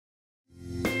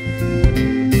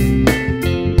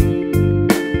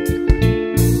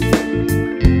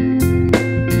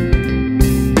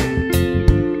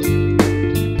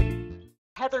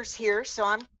Heather's here, so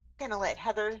I'm going to let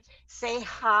Heather say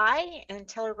hi and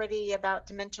tell everybody about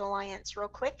Dementia Alliance real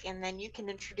quick, and then you can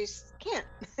introduce Kent.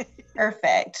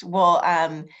 Perfect. Well,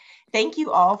 thank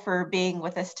you all for being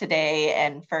with us today,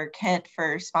 and for Kent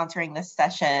for sponsoring this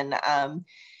session.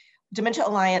 Dementia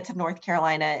Alliance of North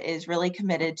Carolina is really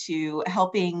committed to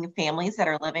helping families that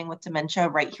are living with dementia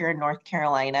right here in North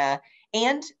Carolina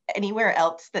and anywhere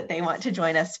else that they want to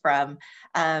join us from.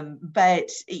 But,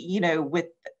 you know, with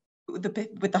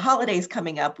the holidays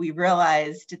coming up, we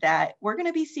realized that we're going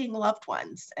to be seeing loved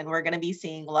ones, and we're going to be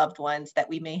seeing loved ones that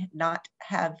we may not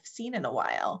have seen in a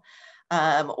while,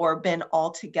 or been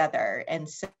all together. And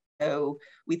so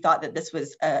we thought that this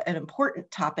was an important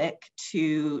topic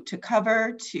to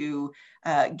cover, to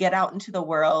get out into the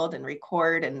world and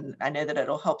record. And I know that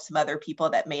it'll help some other people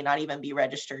that may not even be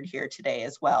registered here today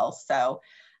as well. So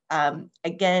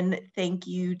again, thank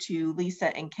you to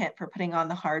Lisa and Kent for putting on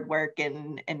the hard work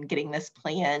and getting this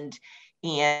planned.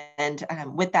 And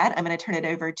with that, I'm going to turn it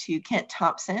over to Kent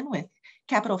Thompson with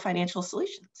Capital Financial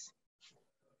Solutions.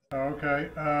 Okay,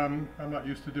 I'm not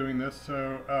used to doing this,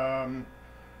 so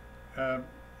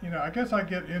you know, I guess I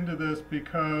get into this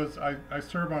because I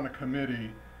serve on a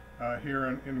committee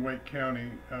here in Wake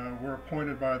County. We're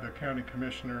appointed by the county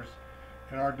commissioners,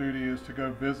 and our duty is to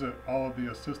go visit all of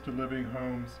the assisted living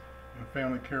homes and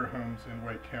family care homes in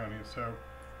Wake County. So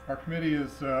our committee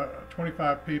is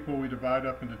 25 people. We divide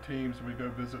up into teams and we go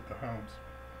visit the homes.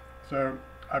 So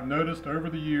I've noticed over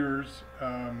the years,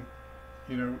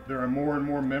 you know, there are more and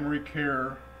more memory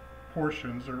care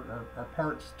portions or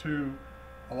parts to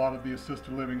a lot of the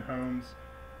assisted living homes,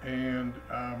 and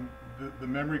the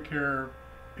memory care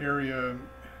area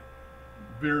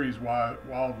varies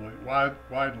widely,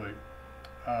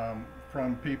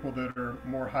 from people that are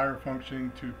more higher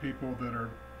functioning to people that are,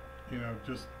 you know,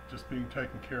 just being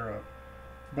taken care of.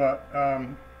 But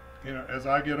you know, as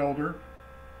I get older,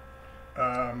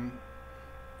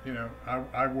 you know,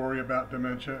 I worry about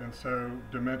dementia, and so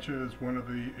dementia is one of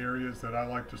the areas that I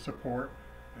like to support,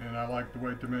 and I like the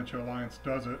way Dementia Alliance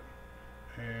does it,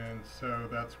 and so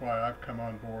that's why I've come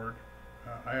on board.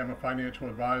 I am a financial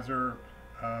advisor.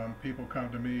 People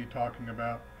come to me talking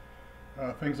about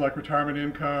things like retirement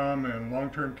income and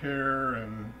long-term care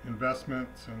and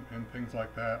investments and things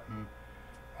like that, and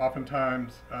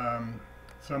oftentimes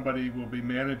somebody will be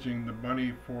managing the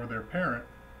money for their parent,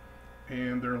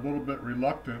 and they're a little bit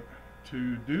reluctant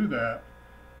to do that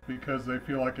because they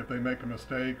feel like if they make a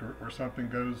mistake or something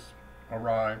goes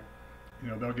awry, you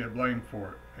know, they'll get blamed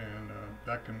for it, and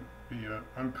that can be an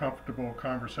uncomfortable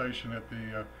conversation at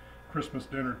the Christmas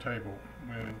dinner table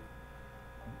when,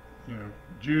 you know,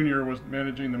 Junior was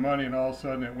managing the money and all of a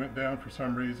sudden it went down for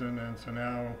some reason, and so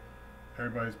now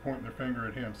everybody's pointing their finger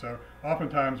at him. So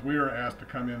oftentimes we are asked to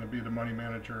come in and be the money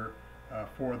manager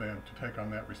for them, to take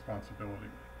on that responsibility.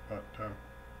 But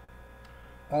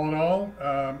all in all,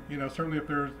 you know, certainly if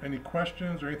there's any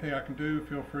questions or anything I can do,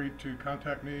 feel free to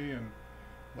contact me and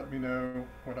let me know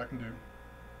what I can do.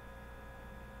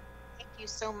 Thank you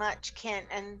so much, Kent,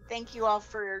 and thank you all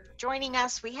for joining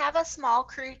us. We have a small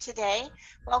crew today.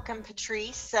 Welcome,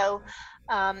 Patrice. So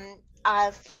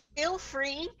feel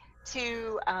free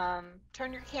to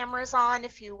turn your cameras on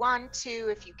if you want to.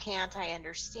 If you can't, I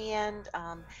understand.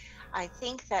 I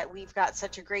think that we've got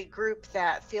such a great group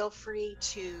that feel free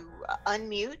to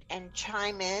unmute and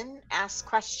chime in, ask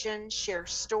questions, share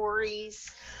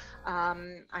stories.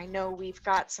 I know we've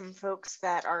got some folks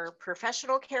that are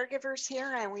professional caregivers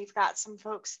here, and we've got some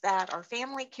folks that are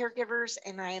family caregivers,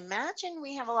 and I imagine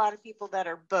we have a lot of people that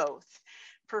are both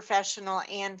professional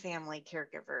and family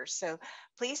caregivers. So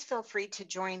please feel free to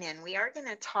join in. We are going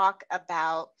to talk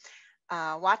about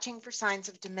watching for signs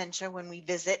of dementia when we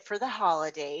visit for the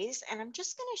holidays. And I'm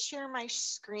just going to share my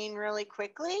screen really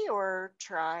quickly, or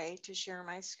try to share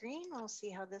my screen. We'll see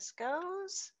how this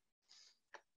goes.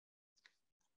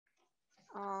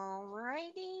 All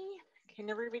righty. Can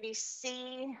everybody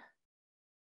see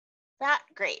that?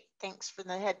 Great. Thanks for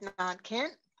the head nod,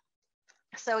 Kent.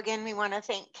 So again, we want to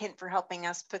thank Kent for helping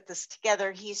us put this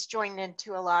together. He's joined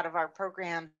into a lot of our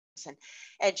programs and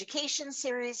education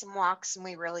series and walks, and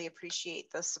we really appreciate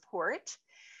the support.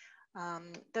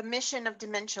 The mission of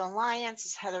Dementia Alliance,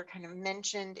 as Heather kind of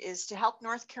mentioned, is to help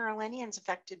North Carolinians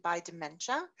affected by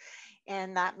dementia,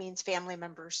 and that means family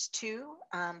members too.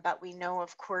 But we know,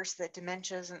 of course, that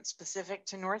dementia isn't specific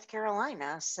to North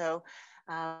Carolina, so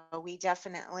we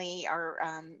definitely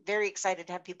are very excited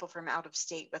to have people from out of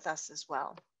state with us as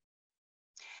well.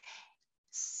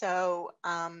 So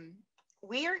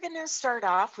we are going to start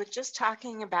off with just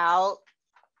talking about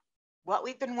what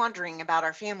we've been wondering about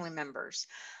our family members.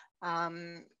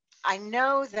 I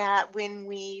know that when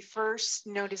we first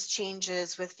notice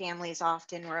changes with families,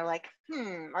 often we're like,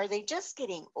 are they just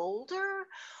getting older?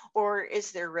 Or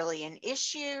is there really an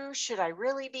issue? Should I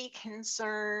really be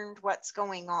concerned? What's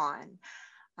going on?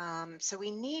 So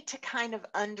we need to kind of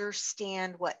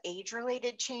understand what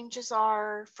age-related changes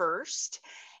are first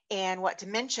and what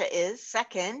dementia is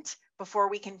second, before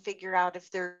we can figure out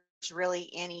if there's really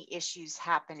any issues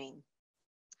happening.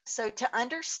 So to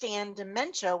understand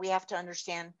dementia, we have to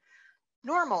understand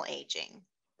normal aging.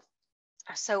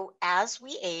 So as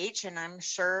we age, and I'm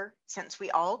sure since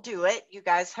we all do it, you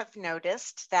guys have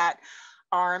noticed that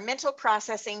our mental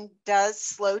processing does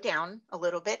slow down a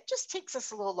little bit, just takes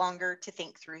us a little longer to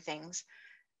think through things.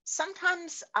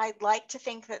 Sometimes I'd like to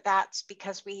think that that's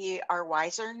because we are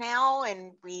wiser now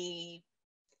and we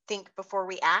think before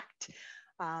we act.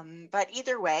 But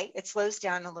either way, it slows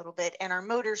down a little bit, and our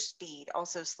motor speed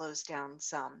also slows down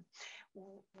some.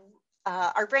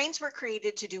 Our brains were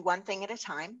created to do one thing at a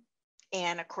time.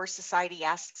 And of course, society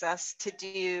asks us to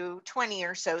do 20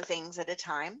 or so things at a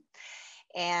time.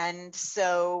 And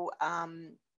so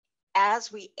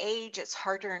as we age, it's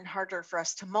harder and harder for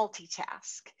us to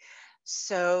multitask.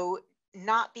 So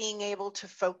not being able to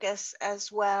focus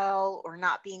as well, or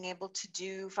not being able to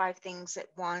do 5 things at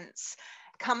once,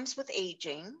 comes with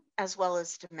aging as well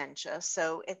as dementia.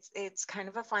 So it's kind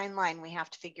of a fine line. We have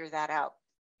to figure that out.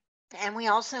 And we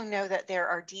also know that there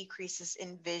are decreases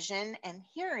in vision and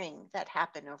hearing that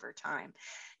happen over time.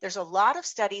 There's a lot of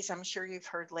studies, I'm sure you've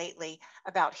heard lately,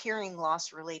 about hearing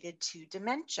loss related to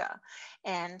dementia.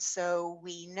 And so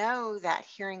we know that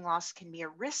hearing loss can be a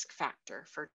risk factor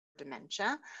for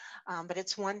dementia. But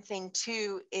it's one thing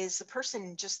too, is the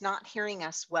person just not hearing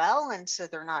us well, and so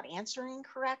they're not answering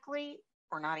correctly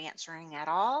or not answering at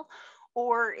all?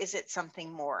 Or is it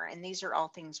something more? And these are all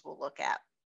things we'll look at.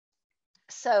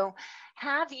 So,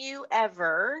 have you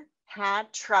ever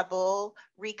had trouble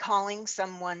recalling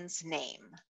someone's name?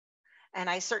 And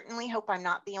I certainly hope I'm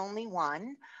not the only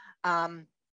one. Um,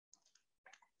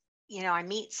 I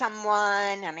meet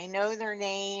someone and I know their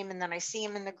name, and then I see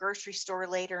them in the grocery store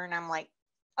later, and I'm like,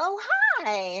 oh,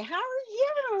 hi, how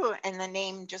are you? And the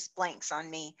name just blanks on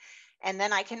me. And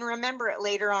then I can remember it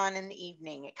later on in the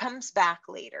evening. It comes back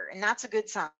later, and that's a good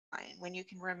sign when you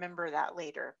can remember that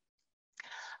later.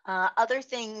 Other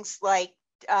things like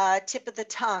tip of the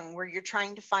tongue, where you're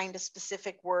trying to find a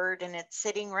specific word and it's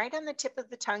sitting right on the tip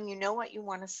of the tongue. You know what you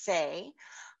want to say,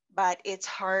 but it's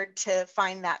hard to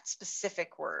find that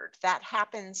specific word. That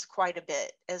happens quite a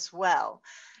bit as well.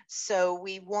 So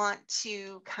we want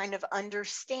to kind of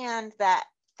understand that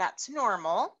that's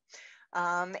normal.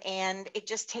 And it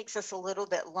just takes us a little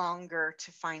bit longer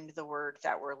to find the word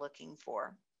that we're looking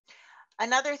for.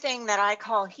 Another thing that I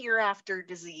call hereafter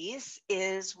disease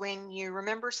is when you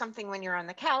remember something when you're on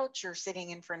the couch or sitting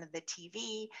in front of the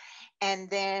TV, and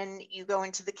then you go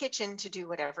into the kitchen to do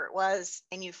whatever it was,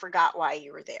 and you forgot why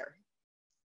you were there.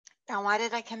 Now, why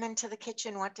did I come into the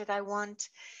kitchen? What did I want?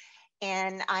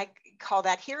 And I call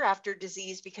that hereafter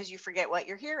disease because you forget what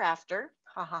you're here after.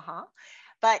 Ha ha ha.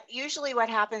 But usually what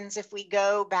happens if we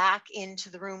go back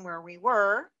into the room where we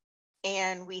were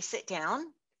and we sit down,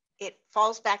 it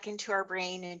falls back into our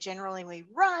brain, and generally we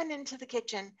run into the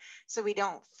kitchen so we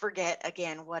don't forget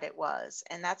again what it was.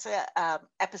 And that's a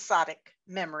episodic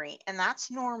memory, and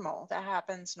that's normal. That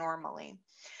happens normally.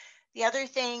 The other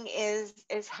thing is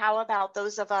how about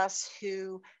those of us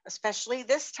who, especially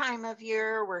this time of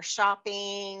year, we're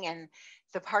shopping and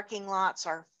the parking lots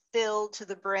are filled to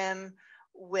the brim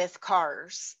with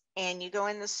cars, and you go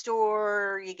in the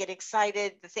store, you get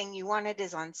excited, the thing you wanted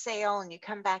is on sale, and you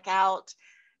come back out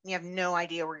and you have no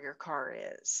idea where your car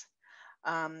is.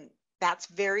 That's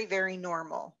very, very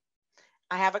normal.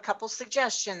 I have a couple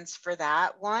suggestions for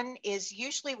that. One is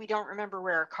usually we don't remember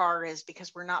where our car is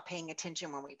because we're not paying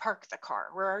attention when we park the car.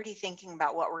 We're already thinking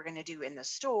about what we're going to do in the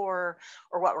store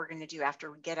or what we're going to do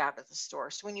after we get out of the store.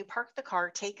 So when you park the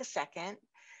car, take a second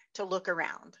to look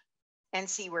around and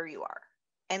see where you are.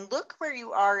 And look where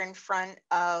you are in front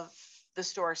of the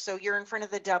store. So you're in front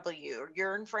of the W, or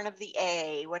you're in front of the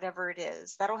A, whatever it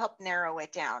is. That'll help narrow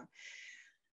it down.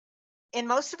 In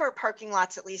most of our parking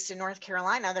lots, at least in North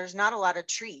Carolina, there's not a lot of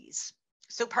trees.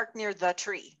 So park near the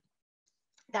tree.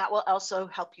 That will also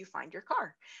help you find your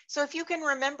car. So if you can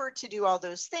remember to do all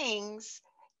those things,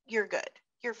 you're good.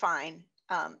 You're fine.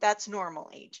 That's normal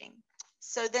aging.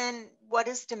 So then what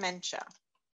is dementia?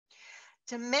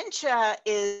 Dementia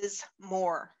is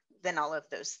more than all of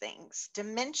those things.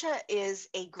 Dementia is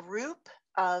a group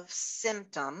of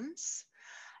symptoms.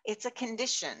 It's a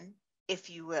condition. if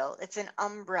you will. It's an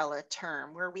umbrella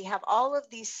term where we have all of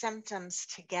these symptoms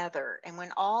together. And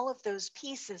when all of those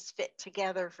pieces fit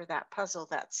together for that puzzle,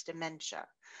 that's dementia.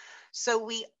 So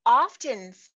we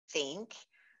often think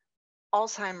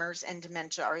Alzheimer's and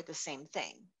dementia are the same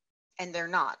thing, and they're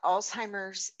not.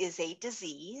 Alzheimer's is a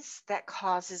disease that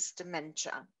causes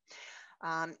dementia.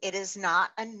 It is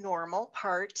not a normal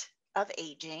part of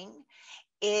aging.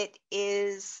 It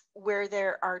is where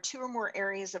there are two or more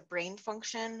areas of brain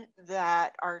function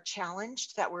that are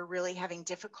challenged, that we're really having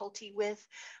difficulty with,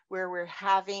 where we're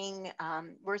having,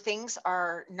 where things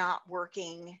are not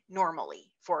working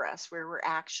normally for us, where we're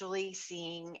actually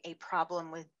seeing a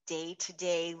problem with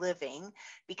day-to-day living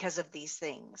because of these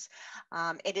things.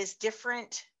 It is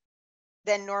different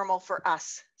than normal for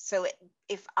us. So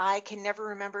if I can never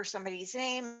remember somebody's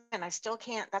name and I still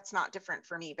can't, that's not different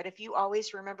for me. But if you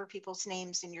always remember people's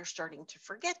names and you're starting to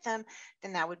forget them,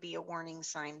 then that would be a warning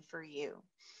sign for you.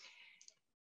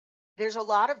 There's a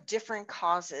lot of different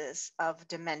causes of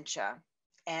dementia,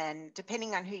 and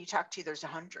depending on who you talk to, there's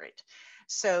 100.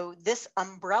 So this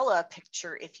umbrella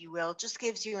picture, if you will, just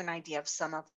gives you an idea of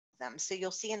some of them. So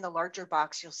you'll see in the larger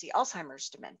box, you'll see Alzheimer's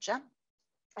dementia.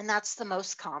 And that's the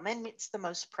most common, it's the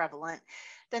most prevalent.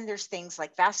 Then there's things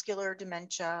like vascular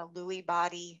dementia, Lewy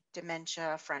body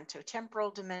dementia,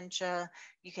 frontotemporal dementia.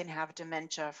 You can have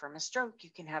dementia from a stroke. You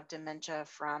can have dementia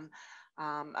from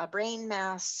a brain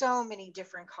mass, so many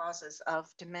different causes of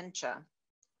dementia.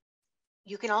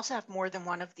 You can also have more than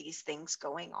one of these things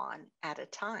going on at a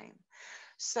time.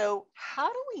 So how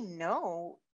do we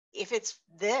know if it's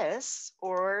this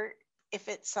or if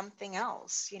it's something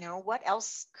else? You know, what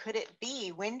else could it be?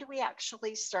 When do we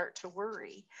actually start to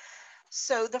worry?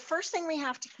 So the first thing we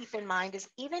have to keep in mind is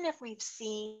even if we've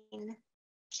seen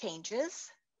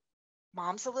changes,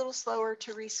 mom's a little slower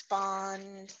to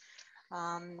respond.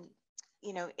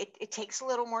 You know, it takes a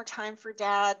little more time for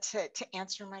dad to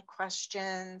answer my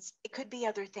questions. It could be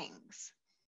other things.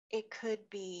 It could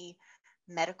be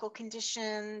medical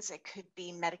conditions. It could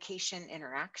be medication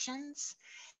interactions.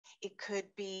 It could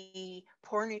be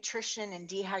poor nutrition and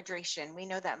dehydration. We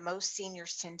know that most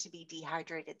seniors tend to be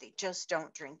dehydrated. They just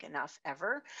don't drink enough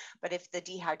ever. But if the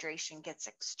dehydration gets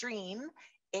extreme,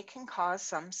 it can cause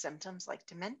some symptoms like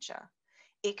dementia.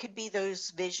 It could be those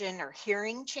vision or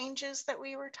hearing changes that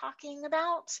we were talking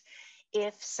about.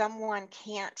 If someone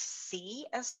can't see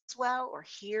as well or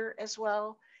hear as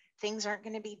well, things aren't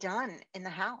going to be done in the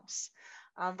house.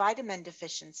 Vitamin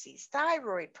deficiencies,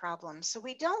 thyroid problems. So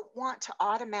we don't want to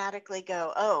automatically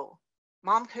go, oh,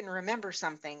 mom couldn't remember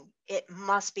something, it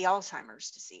must be Alzheimer's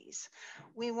disease.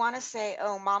 We want to say,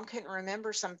 oh, mom couldn't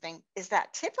remember something. Is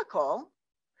that typical?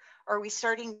 Are we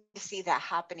starting to see that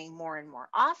happening more and more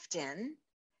often?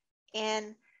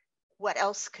 And what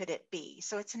else could it be?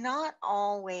 So it's not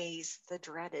always the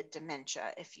dreaded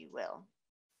dementia, if you will.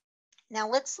 Now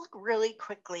let's look really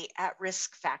quickly at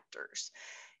risk factors.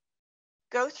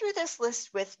 Go through this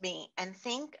list with me and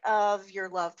think of your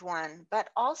loved one, but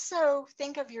also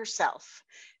think of yourself,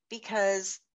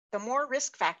 because the more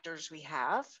risk factors we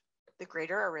have, the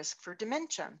greater our risk for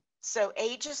dementia. So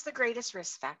age is the greatest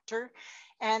risk factor.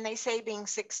 And they say being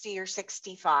 60 or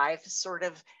 65 is sort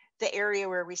of the area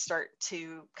where we start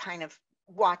to kind of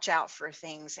watch out for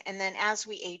things. And then as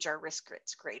we age, our risk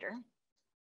gets greater.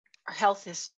 Our health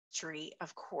history,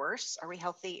 of course. Are we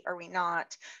healthy? Are we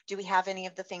not? Do we have any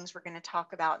of the things we're going to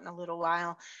talk about in a little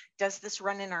while? Does this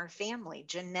run in our family?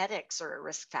 Genetics are a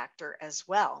risk factor as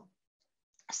well.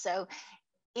 So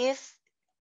if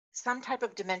some type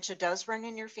of dementia does run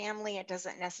in your family, it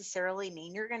doesn't necessarily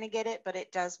mean you're going to get it, but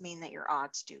it does mean that your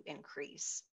odds do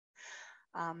increase.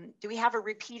 Do we have a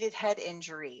repeated head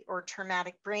injury or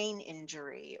traumatic brain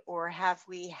injury? Or have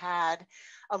we had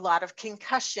a lot of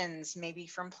concussions, maybe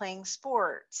from playing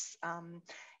sports?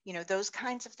 You know, those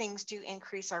kinds of things do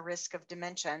increase our risk of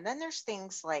dementia. And then there's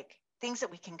things like things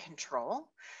that we can control,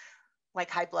 like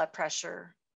high blood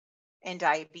pressure and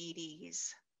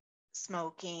diabetes,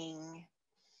 smoking,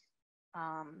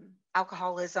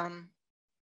 alcoholism,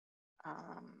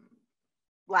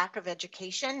 lack of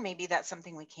education. Maybe that's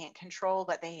something we can't control,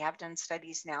 but they have done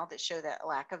studies now that show that a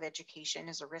lack of education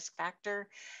is a risk factor.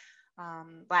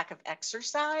 Lack of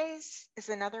exercise is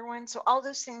another one. So all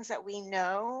those things that we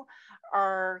know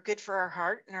are good for our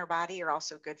heart and our body are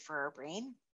also good for our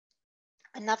brain.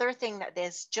 Another thing that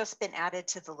has just been added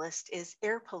to the list is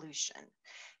air pollution.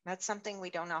 That's something we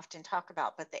don't often talk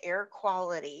about, but the air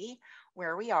quality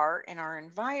where we are in our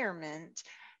environment,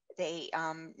 they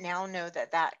now know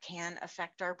that that can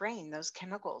affect our brain, those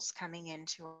chemicals coming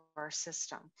into our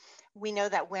system. We know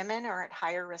that women are at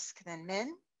higher risk than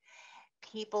men.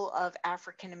 People of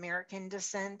African American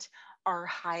descent are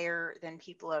higher than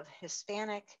people of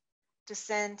Hispanic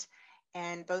descent,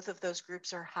 and both of those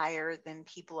groups are higher than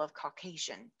people of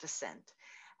Caucasian descent.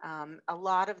 A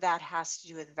lot of that has to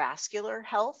do with vascular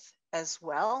health as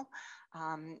well.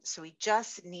 So we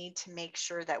just need to make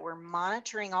sure that we're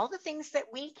monitoring all the things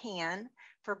that we can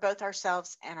for both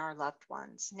ourselves and our loved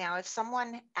ones. Now, if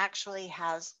someone actually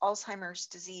has Alzheimer's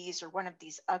disease or one of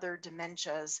these other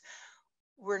dementias,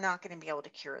 we're not going to be able to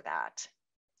cure that.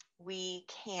 We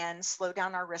can slow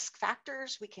down our risk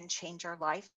factors. We can change our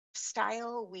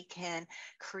lifestyle. We can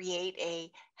create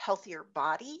a healthier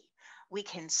body. We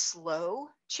can slow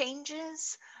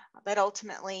changes. But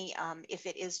ultimately, if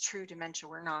it is true dementia,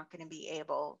 we're not going to be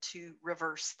able to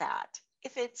reverse that.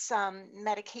 If it's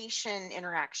medication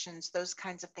interactions, those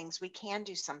kinds of things, we can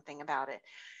do something about it.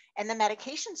 And the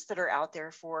medications that are out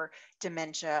there for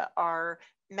dementia are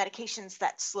medications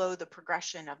that slow the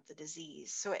progression of the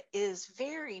disease. So it is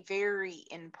very, very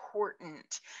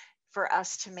important for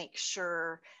us to make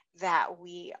sure that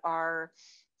we are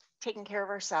taking care of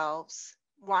ourselves,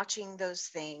 watching those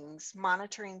things,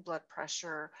 monitoring blood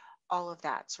pressure, all of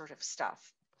that sort of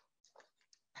stuff.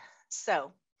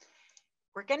 So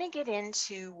we're going to get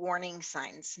into warning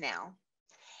signs now.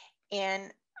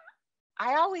 And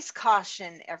I always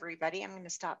caution everybody, I'm going to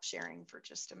stop sharing for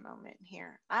just a moment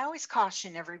here. I always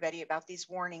caution everybody about these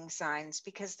warning signs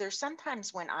because there's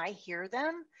sometimes when I hear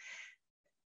them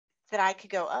that I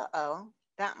could go, uh-oh,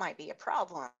 that might be a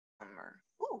problem, or,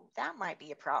 ooh, that might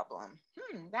be a problem.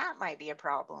 That might be a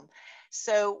problem.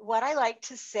 So what I like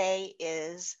to say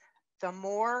is the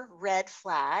more red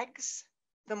flags,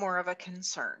 the more of a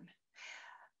concern.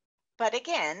 But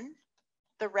again,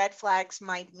 the red flags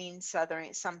might mean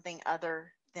something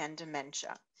other than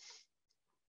dementia.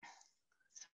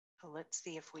 So let's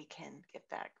see if we can get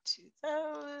back to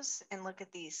those and look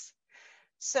at these.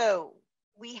 So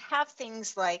we have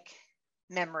things like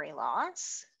memory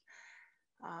loss.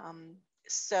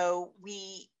 So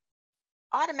we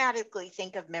automatically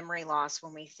think of memory loss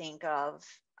when we think of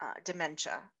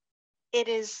dementia. It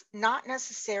is not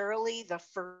necessarily the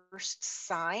first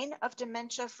sign of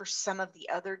dementia for some of the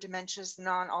other dementias,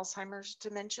 non-Alzheimer's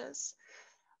dementias,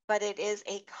 but it is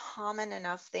a common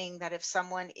enough thing that if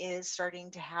someone is starting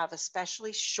to have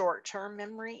especially short-term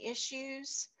memory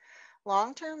issues,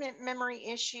 long-term memory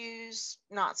issues,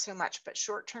 not so much, but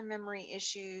short-term memory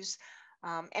issues,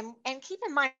 and keep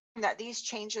in mind that these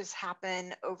changes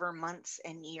happen over months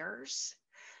and years.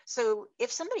 So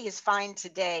if somebody is fine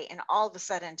today and all of a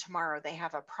sudden tomorrow they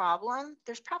have a problem,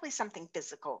 there's probably something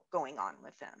physical going on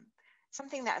with them,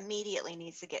 something that immediately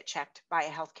needs to get checked by a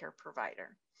healthcare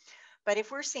provider. But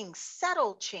if we're seeing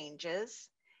subtle changes,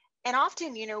 and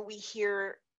often, we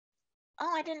hear,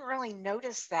 oh, I didn't really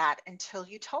notice that until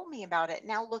you told me about it.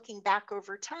 Now looking back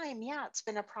over time, yeah, it's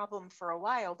been a problem for a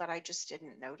while, but I just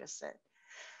didn't notice it.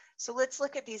 So let's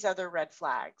look at these other red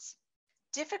flags.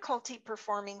 Difficulty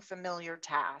performing familiar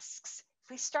tasks.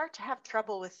 If we start to have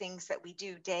trouble with things that we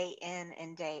do day in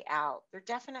and day out, there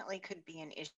definitely could be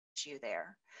an issue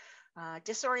there.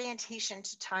 Disorientation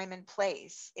to time and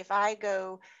place. If I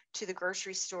go to the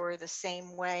grocery store the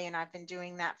same way, and I've been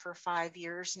doing that for 5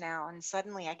 years now, and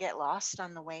suddenly I get lost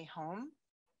on the way home,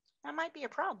 that might be a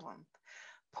problem.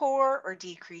 Poor or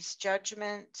decreased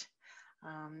judgment,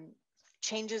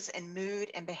 changes in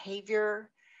mood and behavior.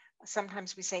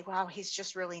 Sometimes we say, wow, he's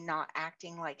just really not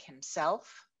acting like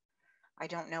himself. I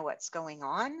don't know what's going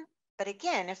on. But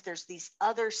again, if there's these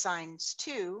other signs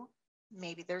too,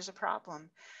 maybe there's a problem.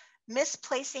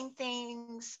 Misplacing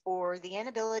things or the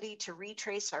inability to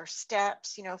retrace our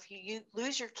steps. If you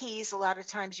lose your keys, a lot of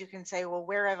times you can say, well,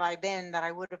 where have I been that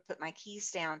I would have put my keys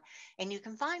down? And you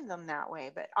can find them that way.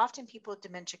 But often people with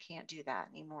dementia can't do that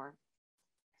anymore.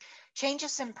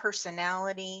 Changes in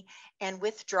personality and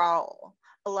withdrawal.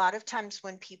 A lot of times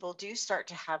when people do start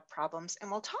to have problems, and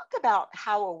we'll talk about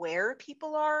how aware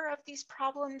people are of these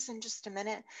problems in just a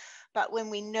minute, but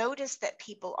when we notice that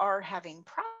people are having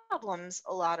problems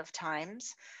a lot of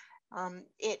times,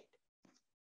 it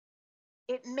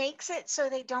makes it so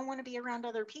they don't want to be around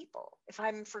other people. If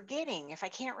I'm forgetting, if I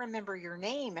can't remember your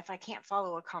name, if I can't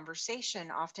follow a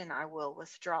conversation, often I will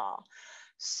withdraw.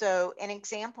 So an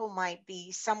example might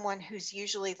be someone who's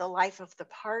usually the life of the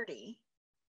party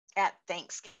at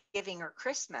Thanksgiving or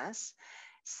Christmas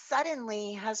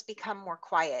suddenly has become more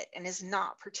quiet and is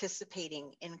not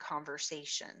participating in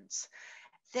conversations.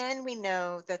 Then we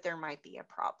know that there might be a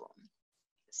problem.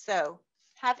 So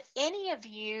have any of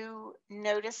you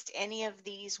noticed any of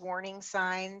these warning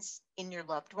signs in your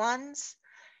loved ones?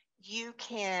 You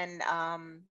can,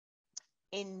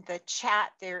 in the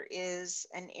chat, there is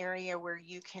an area where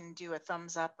you can do a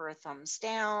thumbs up or a thumbs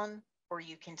down. or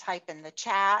you can type in the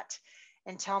chat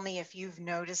and tell me if you've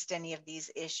noticed any of these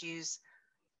issues,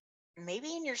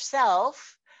 maybe in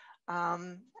yourself,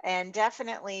 and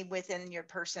definitely within your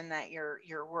person that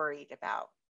you're worried about.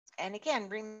 And again,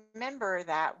 remember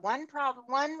that one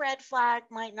red flag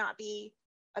might not be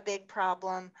a big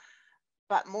problem,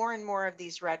 but more and more of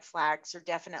these red flags are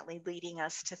definitely leading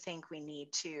us to think we need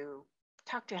to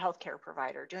talk to a healthcare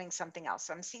provider, doing something else.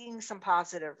 So I'm seeing some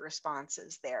positive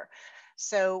responses there.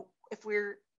 So if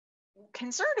we're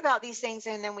concerned about these things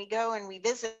and then we go and we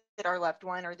visit our loved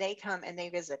one, or they come and they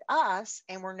visit us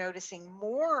and we're noticing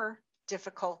more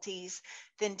difficulties,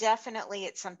 then definitely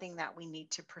it's something that we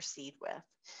need to proceed with.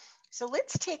 So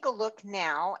let's take a look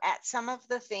now at some of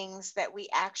the things that we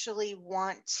actually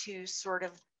want to sort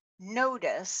of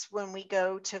notice when we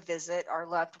go to visit our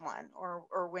loved one,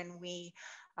 or when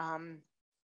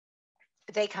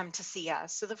they come to see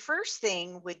us. So the first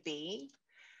thing would be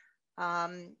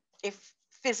if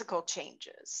physical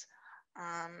changes.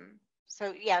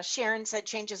 So yeah, Sharon said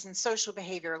changes in social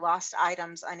behavior, lost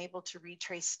items, unable to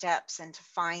retrace steps and to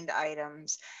find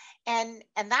items. And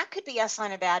that could be us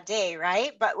on a bad day,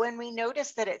 right? But when we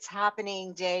notice that it's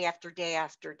happening day after day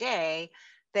after day,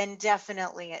 then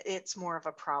definitely it's more of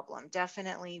a problem.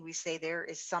 Definitely we say there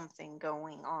is something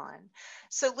going on.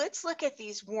 So let's look at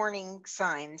these warning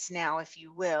signs now, if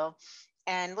you will.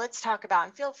 And let's talk about,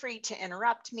 and feel free to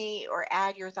interrupt me or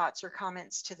add your thoughts or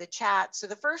comments to the chat. So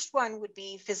the first one would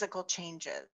be physical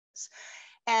changes.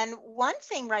 And one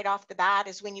thing right off the bat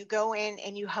is when you go in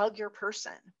and you hug your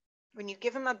person, when you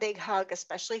give them a big hug,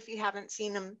 especially if you haven't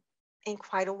seen them in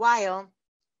quite a while,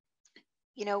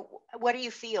 you know, what do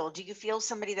you feel? Do you feel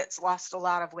somebody that's lost a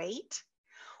lot of weight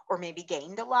or maybe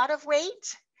gained a lot of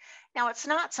weight? Now, it's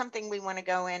not something we want to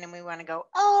go in and we want to go,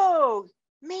 oh,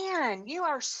 man, you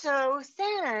are so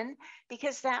thin,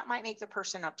 because that might make the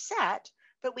person upset.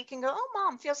 But we can go, oh,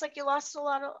 mom, feels like you lost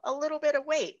a little bit of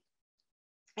weight,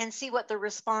 and see what the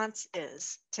response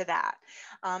is to that.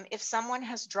 If someone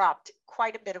has dropped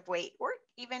quite a bit of weight or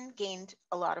even gained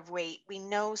a lot of weight, we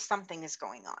know something is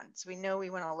going on. So we know we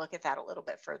want to look at that a little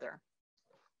bit further.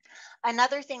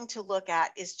 Another thing to look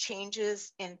at is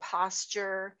changes in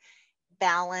posture,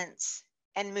 balance,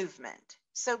 and movement.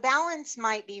 So balance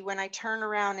might be when I turn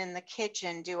around in the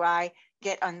kitchen, do I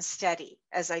get unsteady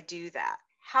as I do that?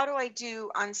 How do I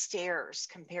do on stairs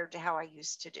compared to how I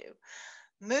used to do?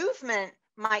 Movement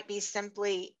might be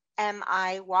simply, am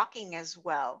I walking as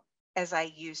well as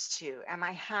I used to? Am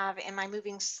I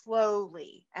moving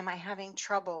slowly? Am I having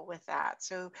trouble with that?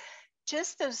 So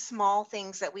just those small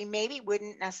things that we maybe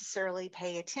wouldn't necessarily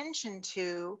pay attention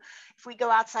to if we go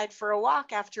outside for a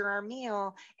walk after our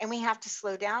meal and we have to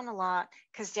slow down a lot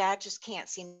because dad just can't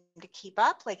seem to keep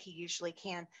up like he usually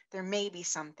can, there may be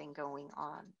something going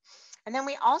on. And then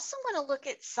we also want to look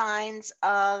at signs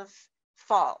of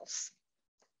falls.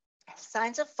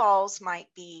 Signs of falls might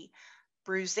be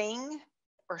bruising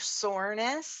or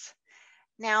soreness.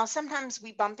 Now, sometimes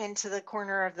we bump into the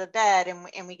corner of the bed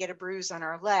and we get a bruise on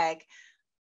our leg.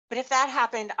 But if that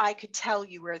happened, I could tell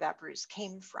you where that bruise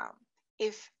came from.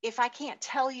 If I can't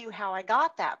tell you how I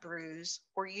got that bruise,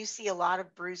 or you see a lot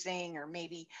of bruising or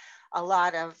maybe a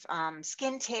lot of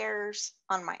skin tears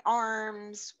on my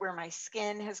arms, where my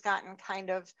skin has gotten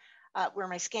where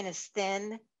my skin is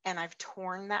thin and I've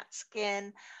torn that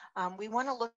skin, we want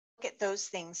to look at those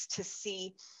things to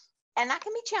see. And that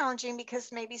can be challenging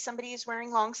because maybe somebody is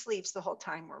wearing long sleeves the whole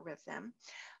time we're with them.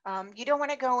 You don't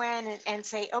want to go in and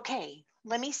say, okay,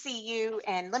 let me see you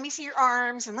and let me see your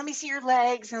arms and let me see your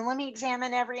legs and let me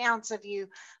examine every ounce of you.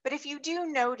 But if you do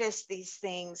notice these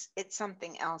things, it's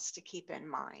something else to keep in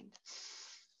mind.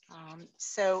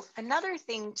 So another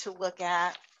thing to look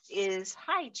at is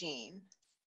hygiene.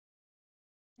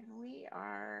 And we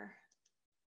are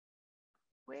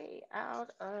way out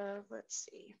of, let's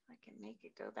see if I can make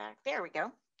it go back. There we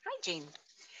go, hygiene.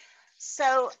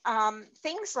 So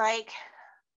things like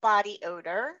body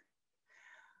odor,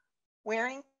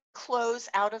 wearing clothes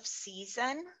out of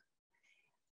season,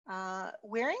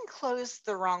 wearing clothes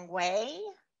the wrong way.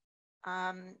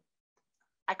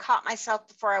 I caught myself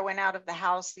before I went out of the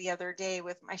house the other day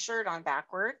with my shirt on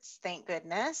backwards, thank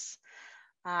goodness.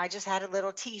 I just had a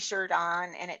little t-shirt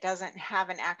on and it doesn't have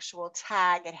an actual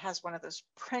tag. It has one of those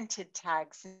printed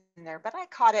tags in there, but I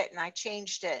caught it and I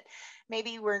changed it.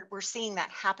 Maybe we're seeing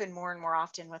that happen more and more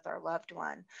often with our loved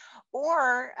one.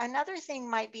 Or another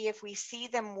thing might be if we see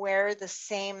them wear the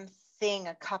same thing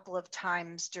a couple of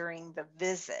times during the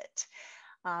visit.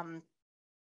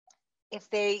 if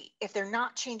they're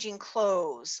not changing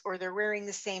clothes or they're wearing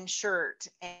the same shirt,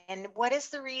 and what is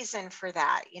the reason for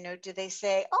that? Do they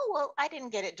say, oh well, I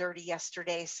didn't get it dirty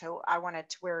yesterday, so I wanted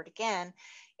to wear it again?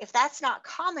 If that's not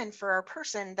common for our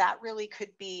person, that really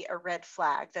could be a red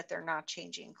flag that they're not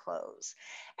changing clothes.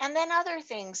 And then other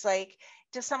things like,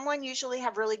 does someone usually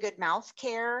have really good mouth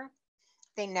care?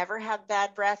 They never have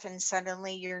bad breath, and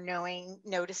suddenly you're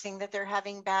noticing that they're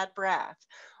having bad breath.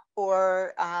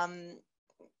 Or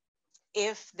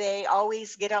if they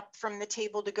always get up from the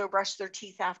table to go brush their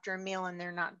teeth after a meal and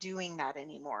they're not doing that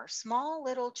anymore. Small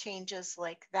little changes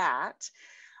like that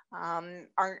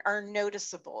are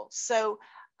noticeable. So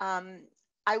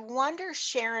I wonder,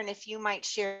 Sharon, if you might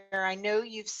share, I know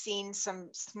you've seen some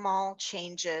small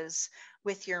changes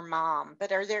with your mom,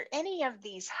 but are there any of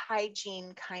these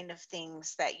hygiene kind of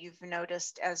things that you've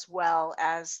noticed as well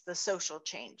as the social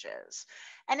changes?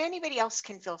 And anybody else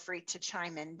can feel free to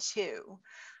chime in too.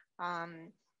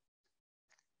 Um,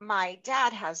 my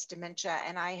dad has dementia,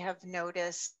 and I have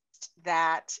noticed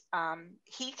that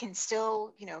he can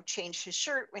still, change his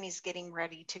shirt when he's getting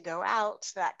ready to go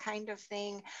out, that kind of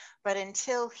thing. But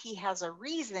until he has a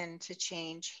reason to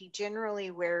change, he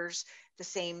generally wears the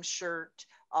same shirt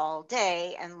all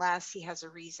day unless he has a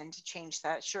reason to change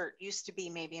that shirt. Used to be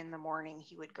maybe in the morning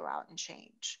he would go out and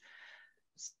change.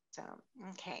 So,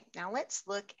 okay, now let's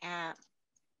look at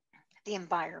the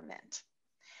environment.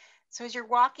 So as you're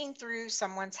walking through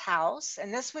someone's house,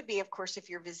 and this would be, of course, if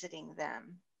you're visiting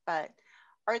them, but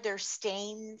are there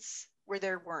stains where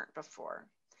there weren't before?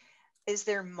 Is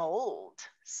there mold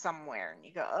somewhere? And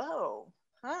you go, oh,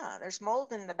 there's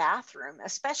mold in the bathroom,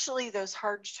 especially those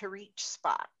hard to reach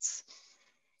spots.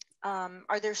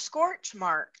 Are there scorch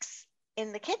marks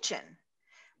in the kitchen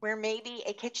where maybe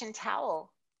a kitchen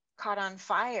towel caught on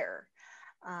fire?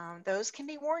 Those can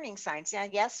be warning signs. Now,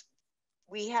 yes,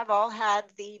 we have all had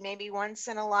the maybe once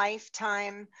in a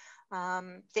lifetime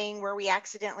thing where we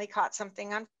accidentally caught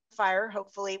something on fire,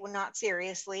 hopefully well, not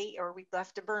seriously, or we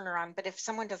left a burner on, but if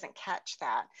someone doesn't catch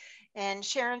that. And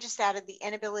Sharon just added the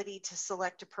inability to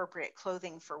select appropriate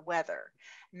clothing for weather.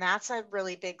 And that's a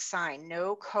really big sign.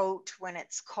 No coat when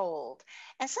it's cold.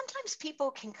 And sometimes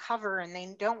people can cover and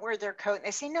they don't wear their coat and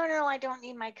they say, no, no, I don't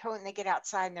need my coat. And they get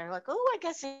outside and they're like, oh, I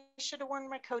guess I should have worn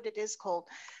my coat. It is cold.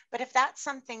 But if that's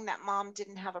something that mom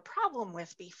didn't have a problem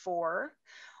with before,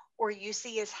 or you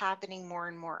see is happening more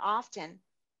and more often,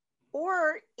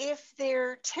 or if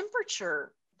their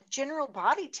temperature, general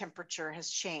body temperature has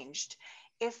changed,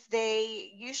 if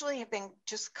they usually have been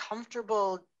just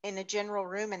comfortable in a general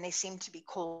room and they seem to be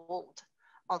cold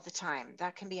all the time,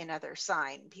 that can be another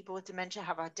sign. People with dementia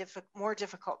have a more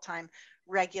difficult time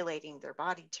regulating their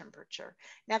body temperature.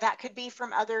 Now that could be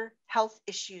from other health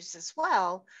issues as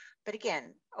well, but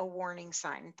again, a warning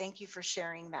sign. Thank you for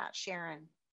sharing that, Sharon.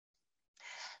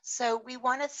 So we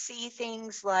want to see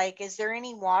things like, is there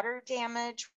any water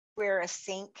damage where a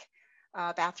sink,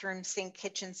 bathroom sink,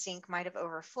 kitchen sink might have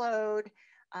overflowed?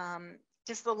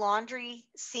 Does the laundry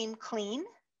seem clean,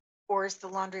 or is the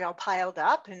laundry all piled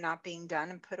up and not being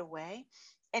done and put away?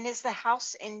 And is the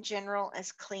house in general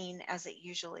as clean as it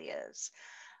usually is?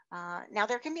 Now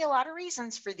there can be a lot of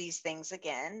reasons for these things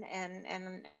again.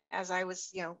 And as I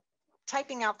was,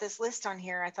 typing out this list on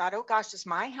here, I thought, oh gosh, is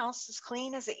my house as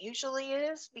clean as it usually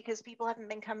is because people haven't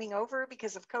been coming over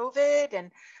because of COVID?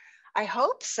 And I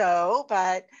hope so,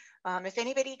 but if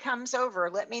anybody comes over,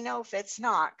 let me know if it's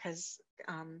not, because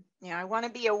I want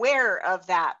to be aware of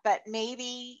that, but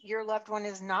maybe your loved one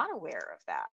is not aware of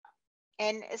that.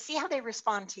 And see how they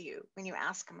respond to you when you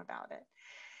ask them about it.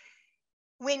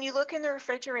 When you look in the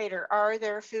refrigerator, are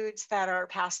there foods that are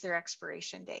past their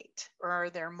expiration date, or are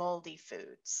there moldy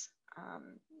foods?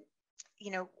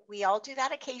 We all do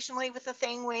that occasionally with a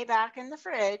thing way back in the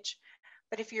fridge,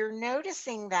 but if you're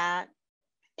noticing that,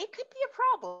 it could be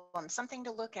a problem, something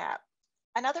to look at.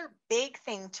 Another big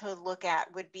thing to look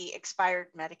at would be expired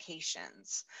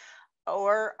medications.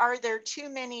 Or are there too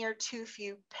many or too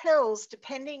few pills,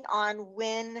 depending on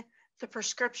when the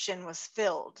prescription was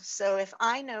filled? So if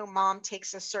I know mom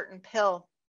takes a certain pill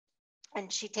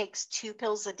and she takes 2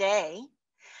 pills a day,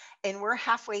 and we're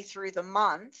halfway through the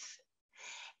month,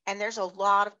 and there's a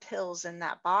lot of pills in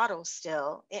that bottle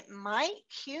still, it might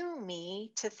cue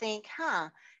me to think,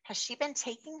 has she been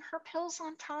taking her pills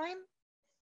on time?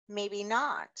 Maybe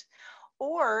not.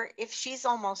 Or if she's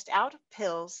almost out of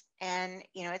pills and,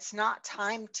 it's not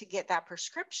time to get that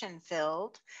prescription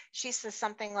filled, she says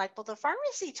something like, well, the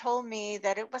pharmacy told me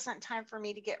that it wasn't time for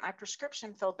me to get my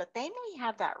prescription filled, but they may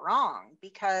have that wrong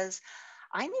because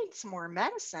I need some more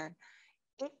medicine.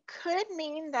 It could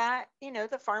mean that,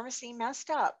 the pharmacy messed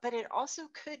up, but it also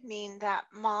could mean that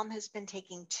mom has been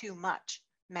taking too much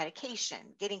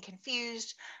medication, getting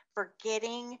confused,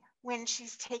 forgetting when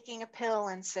she's taking a pill,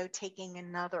 and so taking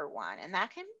another one. And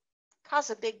that can cause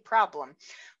a big problem.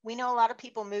 We know a lot of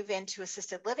people move into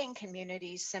assisted living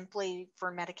communities simply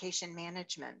for medication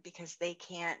management because they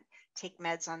can't take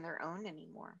meds on their own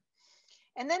anymore.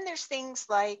 And then there's things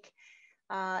like,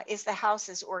 is the house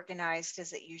as organized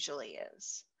as it usually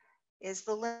is? Is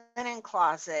the linen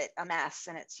closet a mess?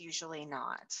 And it's usually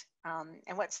not.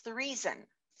 And what's the reason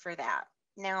for that?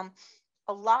 Now,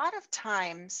 a lot of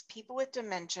times people with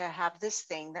dementia have this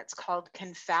thing that's called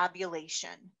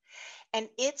confabulation. And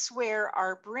it's where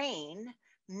our brain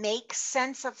makes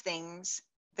sense of things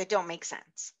that don't make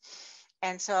sense.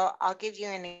 And so I'll give you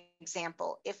an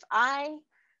example. If I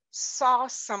saw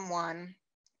someone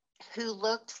who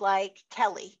looked like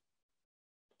Kelly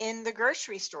in the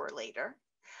grocery store later,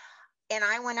 and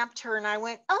I went up to her and I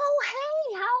went, "Oh,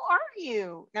 hey, how are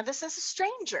you?" Now, this is a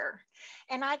stranger.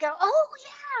 And I go, "Oh,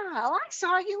 yeah, well, I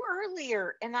saw you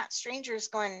earlier." And that stranger is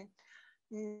going,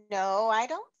 "No, I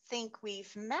don't think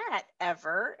we've met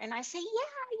ever." And I say,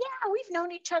 "Yeah, we've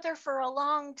known each other for a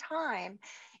long time."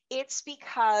 It's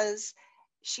because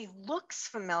she looks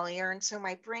familiar. And so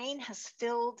my brain has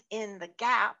filled in the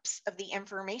gaps of the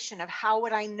information of how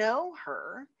would I know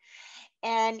her.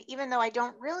 And even though I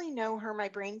don't really know her, my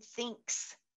brain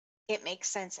thinks it makes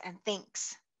sense and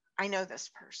thinks I know this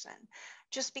person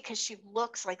just because she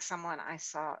looks like someone I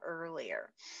saw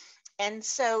earlier. And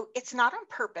so it's not on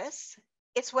purpose.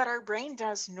 It's what our brain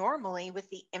does normally with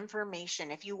the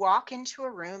information. If you walk into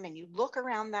a room and you look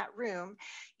around that room,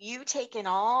 you take in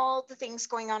all the things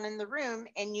going on in the room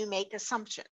and you make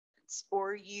assumptions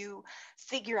or you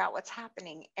figure out what's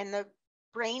happening. And the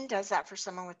brain does that for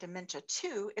someone with dementia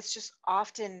too. It's just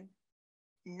often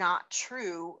not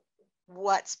true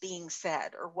what's being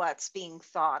said or what's being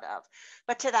thought of.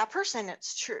 But to that person,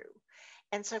 it's true.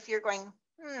 And so if you're going,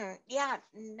 yeah,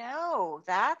 no,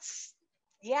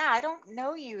 yeah, I don't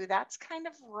know you. That's kind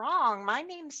of wrong. My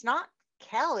name's not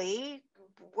Kelly.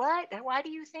 What? Why do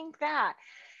you think that?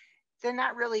 Then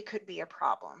that really could be a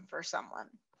problem for someone.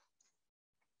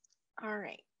 All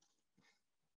right.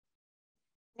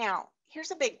 Now, here's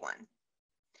a big one.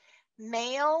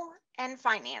 Mail and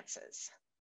finances.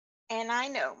 And I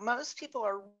know most people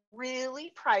are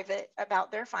really private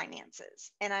about their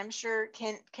finances, and I'm sure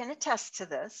can attest to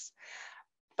this,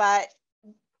 but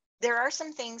there are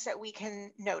some things that we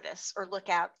can notice or look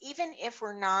at, even if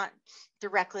we're not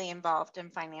directly involved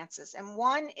in finances. And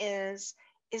one is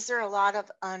there a lot of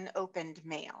unopened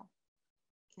mail?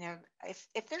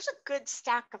 If there's a good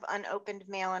stack of unopened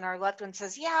mail and our loved one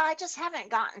says, "Yeah, I just haven't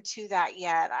gotten to that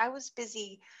yet. I was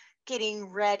busy getting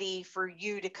ready for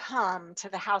you to come to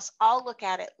the house. I'll look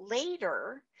at it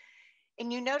later."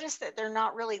 And you notice that they're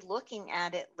not really looking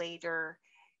at it later.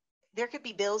 There could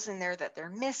be bills in there that they're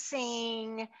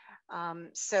missing.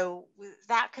 So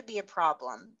that could be a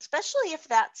problem, especially if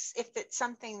it's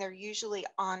something they're usually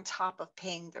on top of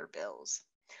paying their bills.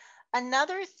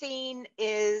 Another thing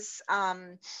is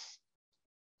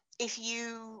if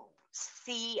you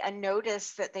see a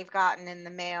notice that they've gotten in the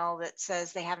mail that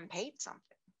says they haven't paid something.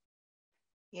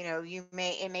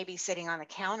 It may be sitting on the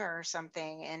counter or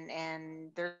something,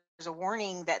 and there's a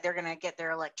warning that they're going to get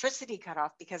their electricity cut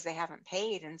off because they haven't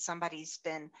paid, and somebody's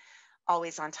been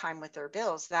always on time with their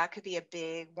bills. That could be a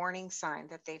big warning sign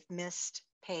that they've missed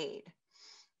paid.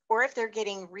 Or if they're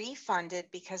getting refunded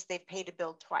because they've paid a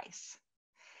bill twice.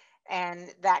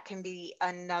 And that can be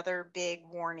another big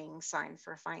warning sign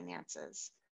for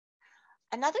finances.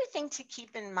 Another thing to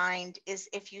keep in mind is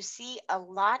if you see a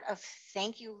lot of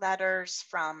thank you letters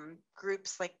from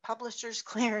groups like Publishers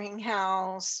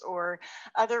Clearinghouse or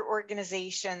other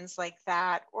organizations like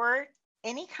that, or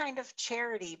any kind of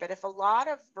charity, but if a lot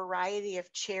of variety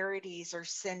of charities are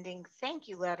sending thank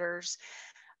you letters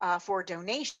for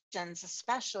donations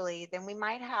especially, then we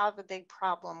might have a big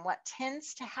problem. What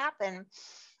tends to happen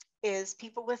is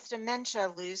people with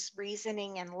dementia lose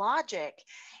reasoning and logic,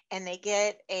 and they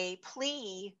get a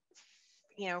plea,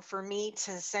 for me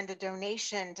to send a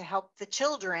donation to help the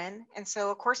children. And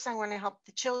so of course I want to help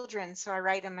the children, so I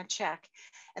write them a check,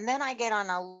 and then I get on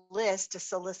a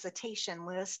solicitation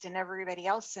list, and everybody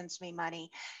else sends me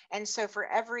money. And so for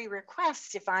every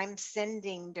request, if I'm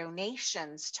sending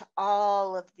donations to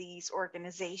all of these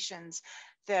organizations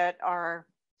that are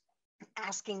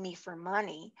asking me for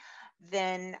money,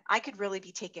 then I could really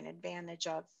be taken advantage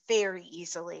of very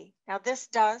easily. Now, this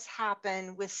does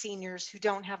happen with seniors who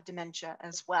don't have dementia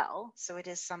as well. So it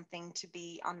is something to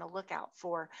be on the lookout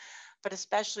for, but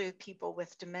especially with people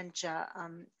with dementia.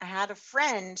 I had a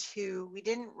friend who we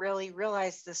didn't really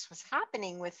realize this was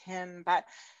happening with him, but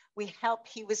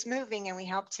he was moving and we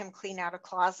helped him clean out a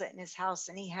closet in his house.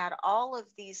 And he had all of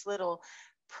these little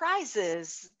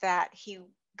prizes that he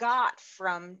got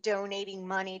from donating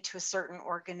money to a certain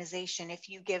organization. If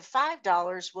you give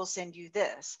 $5, we'll send you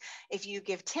this. If you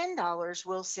give $10,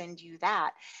 we'll send you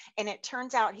that. And it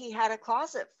turns out he had a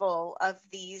closet full of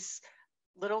these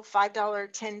little $5,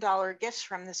 $10 gifts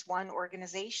from this one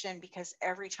organization, because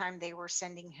every time they were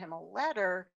sending him a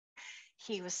letter,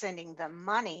 he was sending them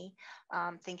money,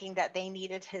 thinking that they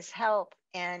needed his help,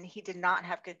 and he did not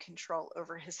have good control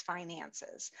over his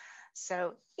finances.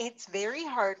 So it's very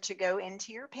hard to go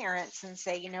into your parents and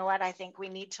say, you know what, I think we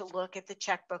need to look at the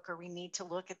checkbook, or we need to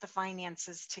look at the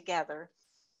finances together.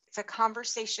 It's a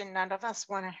conversation none of us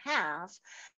want to have,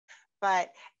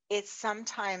 but it's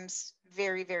sometimes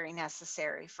very, very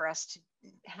necessary for us to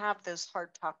have those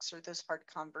hard talks or those hard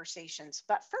conversations.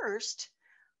 But first,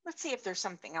 let's see if there's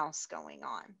something else going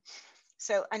on.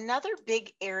 So another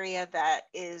big area that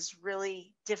is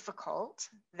really difficult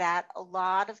that a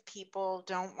lot of people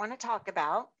don't want to talk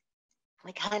about,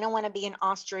 we kind of want to be an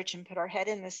ostrich and put our head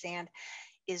in the sand,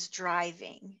 is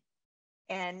driving.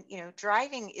 And,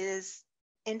 driving is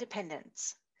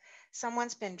independence.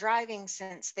 Someone's been driving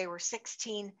since they were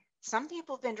 16. Some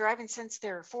people have been driving since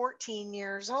they're 14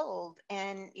 years old.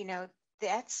 And,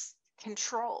 that's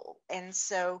control. And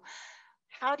so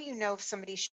how do you know if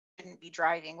somebody shouldn't be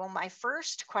driving? Well, my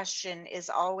first question is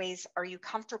always, are you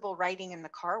comfortable riding in the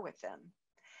car with them?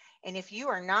 And if you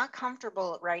are not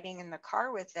comfortable riding in the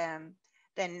car with them,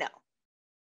 then no.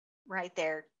 Right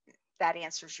there, that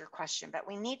answers your question. But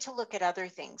we need to look at other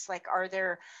things, like, are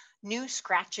there new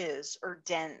scratches or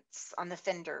dents on the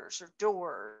fenders or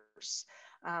doors?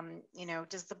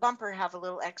 Does the bumper have a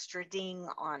little extra ding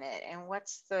on it? And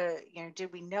what's do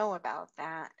we know about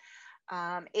that?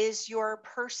 Is your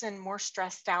person more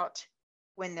stressed out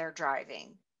when they're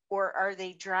driving, or are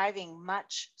they driving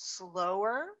much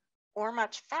slower or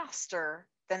much faster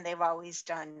than they've always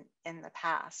done in the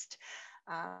past?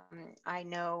 I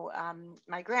know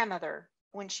my grandmother,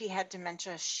 when she had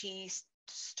dementia, she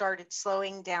started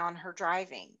slowing down her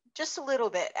driving just a little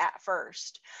bit at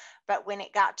first. But when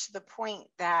it got to the point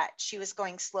that she was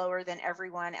going slower than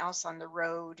everyone else on the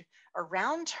road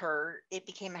around her, it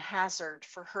became a hazard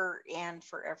for her and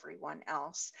for everyone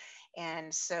else.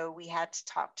 And so we had to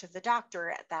talk to the doctor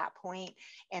at that point,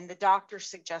 and the doctor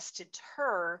suggested to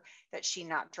her that she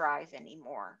not drive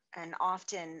anymore. And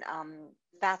often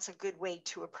that's a good way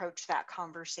to approach that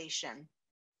conversation.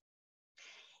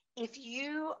 If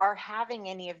you are having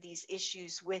any of these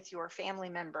issues with your family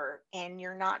member and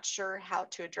you're not sure how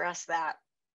to address that,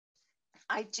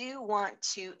 I do want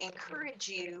to encourage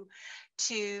you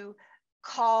to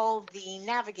call the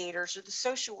navigators or the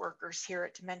social workers here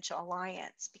at Dementia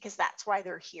Alliance, because that's why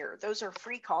they're here. Those are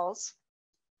free calls.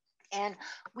 And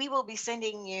we will be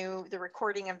sending you the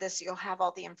recording of this. You'll have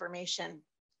all the information.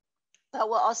 But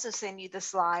we'll also send you the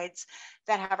slides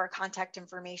that have our contact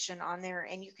information on there.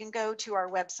 And you can go to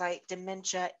our website,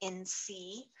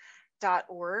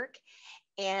 dementianc.org,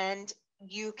 and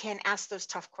you can ask those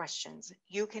tough questions.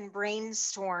 You can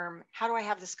brainstorm, how do I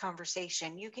have this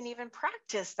conversation? You can even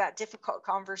practice that difficult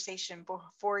conversation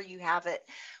before you have it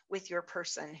with your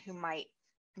person who might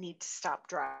need to stop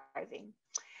driving.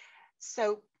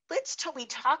 So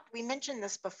we mentioned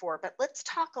this before, but let's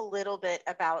talk a little bit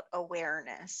about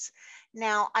awareness.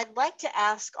 Now, I'd like to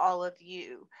ask all of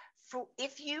you,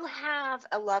 if you have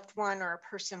a loved one or a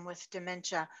person with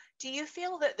dementia, do you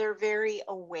feel that they're very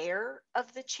aware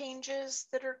of the changes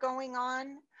that are going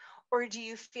on? Or do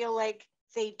you feel like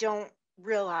they don't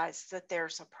realize that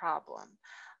there's a problem?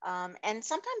 And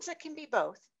sometimes it can be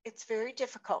both. It's very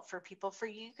difficult for people.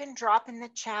 You can drop in the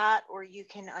chat, or you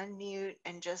can unmute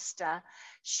and just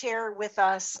share with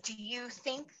us. Do you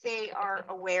think they are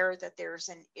aware that there's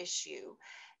an issue?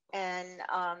 And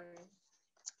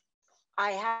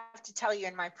I have to tell you,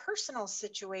 in my personal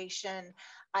situation,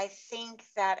 I think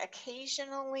that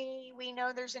occasionally we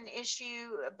know there's an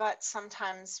issue, but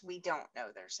sometimes we don't know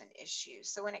there's an issue.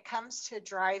 So when it comes to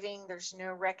driving, there's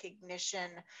no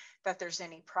recognition that there's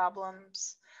any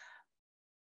problems.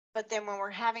 But then when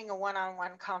we're having a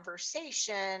one-on-one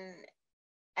conversation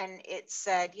and it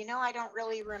said, I don't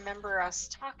really remember us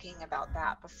talking about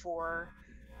that before,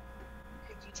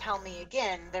 could you tell me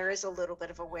again? There is a little bit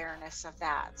of awareness of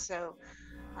that. So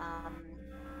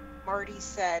Marty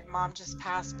said mom just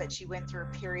passed, but she went through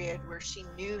a period where she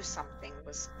knew something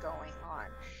was going on.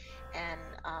 And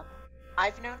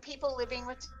I've known people living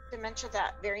with dementia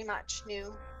that very much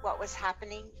knew what was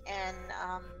happening, and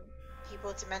people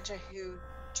with dementia who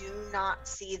do not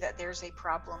see that there's a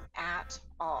problem at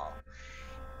all.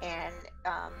 And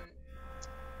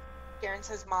Karen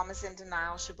says mom is in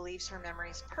denial. She believes her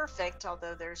memory is perfect,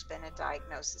 although there's been a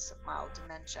diagnosis of mild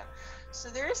dementia. So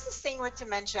there is this thing with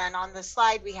dementia, and on the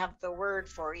slide we have the word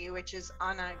for you, which is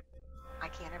I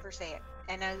can't ever say it,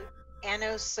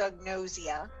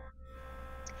 anosognosia.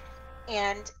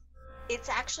 And it's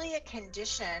actually a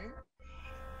condition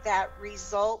that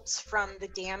results from the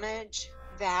damage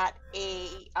that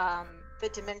the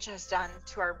dementia has done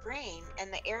to our brain,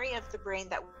 and the area of the brain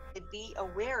that would be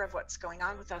aware of what's going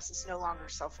on with us is no longer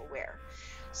self-aware.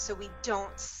 So we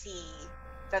don't see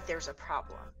that there's a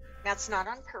problem. That's not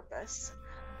on purpose,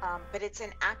 but it's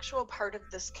an actual part of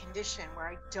this condition where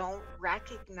I don't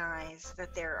recognize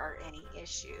that there are any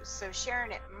issues. So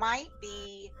Sharon, it might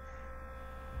be,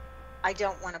 I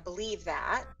don't want to believe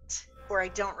that, or I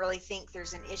don't really think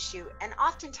there's an issue. And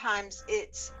oftentimes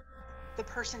it's the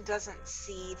person doesn't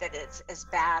see that it's as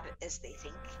bad as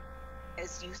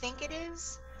you think it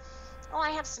is. Oh,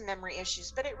 I have some memory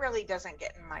issues, but it really doesn't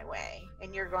get in my way.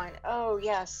 And you're going, oh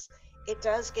yes, it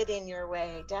does get in your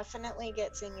way, definitely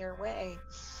gets in your way.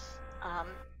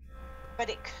 But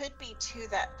it could be too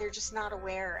that they're just not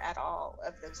aware at all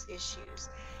of those issues.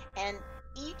 And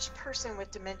each person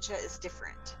with dementia is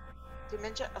different.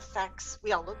 Dementia affects,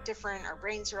 we all look different, our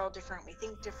brains are all different, we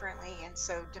think differently, and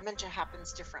so dementia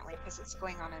happens differently because it's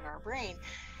going on in our brain.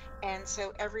 And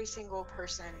so every single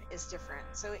person is different.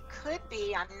 So it could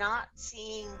be I'm not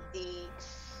seeing the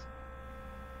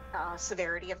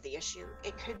severity of the issue.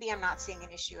 It could be I'm not seeing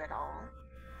an issue at all.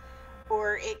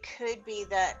 Or it could be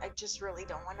that I just really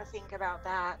don't want to think about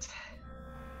that.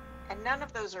 And none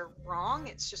of those are wrong,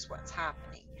 it's just what's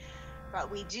happening.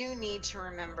 But we do need to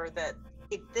remember that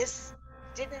this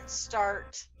didn't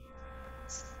start,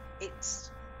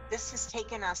 this has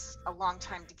taken us a long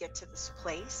time to get to this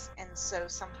place, and so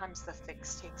sometimes the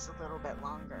fix takes a little bit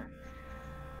longer.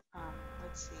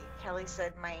 Let's see, Kelly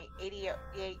said my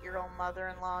 88-year-old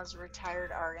mother-in-law is a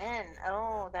retired RN.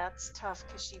 Oh, that's tough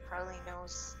because she probably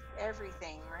knows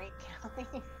everything, right,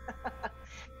 Kelly?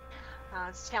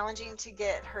 It's challenging to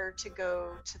get her to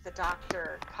go to the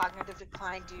doctor. Cognitive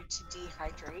decline due to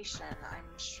dehydration.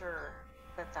 I'm sure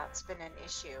that that's been an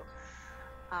issue.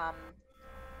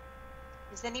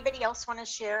 Does anybody else want to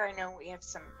share? I know we have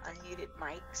some unmuted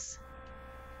mics.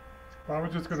 Well, I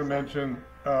was just going to mention,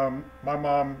 my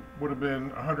mom would have been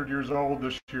 100 years old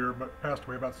this year, but passed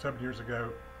away about 7 years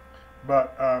ago.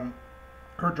 But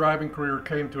her driving career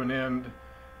came to an end.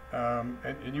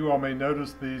 And you all may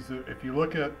notice these, if you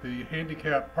look at the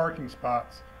handicap parking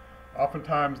spots,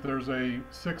 oftentimes there's a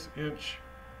 6-inch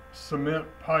cement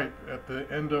pipe at the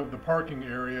end of the parking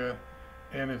area,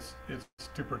 and it's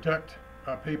to protect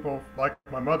people like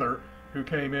my mother, who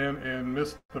came in and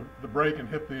missed the brake and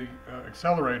hit the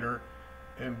accelerator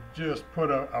and just put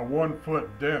a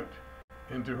 1-foot dent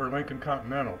into her Lincoln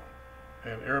Continental.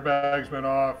 And airbags went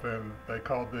off, and they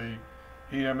called the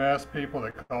EMS people,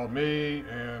 they called me,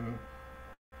 and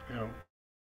you know,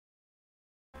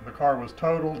 the car was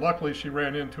totaled. Luckily she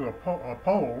ran into a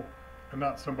pole and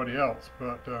not somebody else,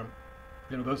 but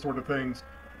you know, those sort of things,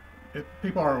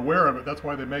 people are aware of it. That's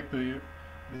why they make the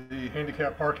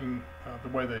handicap parking the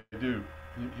way they do.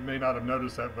 You may not have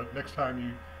noticed that, but next time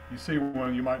you see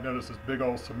one, you might notice this big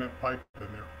old cement pipe in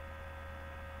there.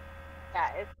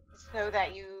 Yeah, it's so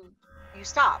that you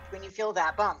stop when you feel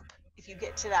that bump. If you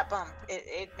get to that bump,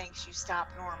 it makes you stop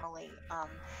normally.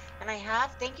 And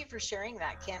thank you for sharing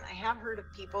that, Ken. I have heard of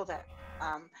people that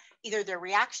either their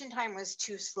reaction time was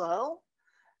too slow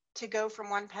to go from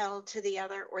one pedal to the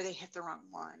other, or they hit the wrong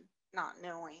one, not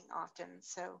knowing often.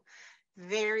 So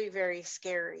very, very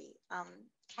scary.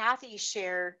 Kathy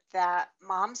shared that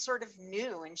mom sort of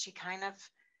knew, and she kind of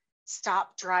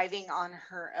stopped driving on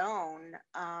her own,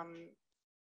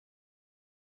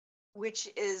 which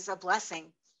is a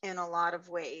blessing in a lot of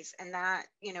ways. And that,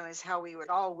 you know, is how we would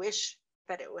all wish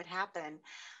that it would happen,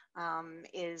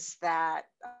 is that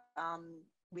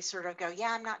we sort of go,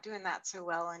 yeah, I'm not doing that so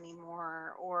well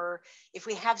anymore. Or if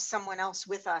we have someone else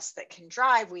with us that can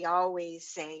drive, we always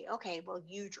say, okay, well,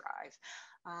 you drive.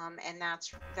 And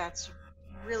that's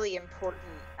really important,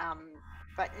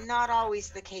 but not always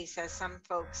the case, as some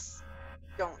folks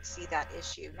don't see that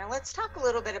issue. Now let's talk a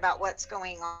little bit about what's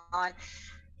going on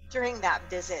during that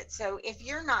visit. So if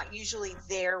you're not usually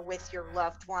there with your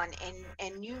loved one,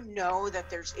 and you know that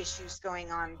there's issues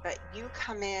going on, but you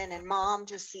come in and mom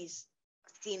just sees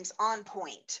seems on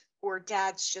point, or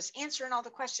dad's just answering all the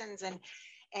questions,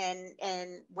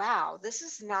 and wow, this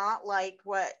is not like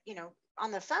what,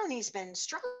 on the phone he's been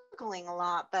struggling a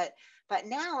lot, but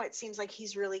now it seems like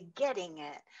he's really getting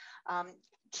it.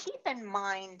 Keep in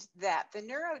mind that the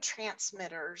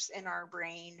neurotransmitters in our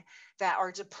brain that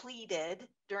are depleted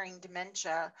during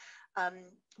dementia,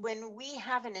 when we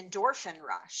have an endorphin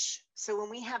rush, so when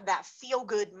we have that feel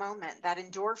good moment, that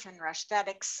endorphin rush, that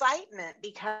excitement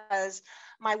because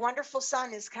my wonderful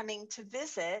son is coming to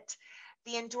visit,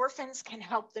 the endorphins can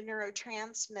help the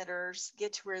neurotransmitters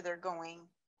get to where they're going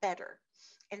better.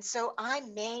 And so I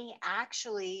may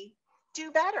actually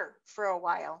do better for a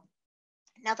while.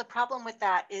 Now, the problem with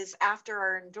that is after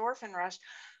our endorphin rush,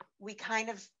 we kind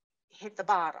of hit the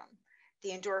bottom. The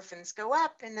endorphins go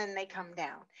up and then they come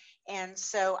down. And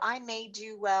so I may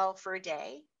do well for a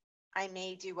day. I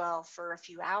may do well for a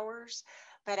few hours,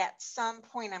 but at some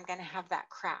point I'm going to have that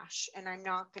crash and I'm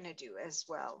not going to do as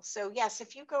well. So yes,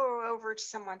 if you go over to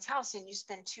someone's house and you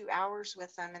spend 2 hours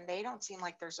with them and they don't seem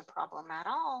like there's a problem at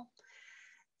all,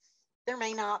 there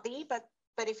may not be, but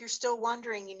if you're still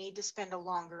wondering, you need to spend a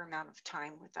longer amount of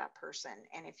time with that person.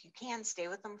 And if you can, stay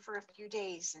with them for a few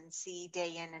days and see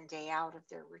day in and day out of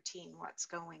their routine what's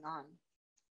going on.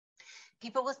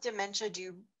 People with dementia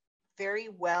do very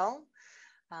well,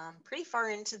 pretty far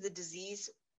into the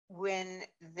disease, when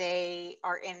they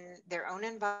are in their own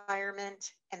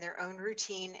environment and their own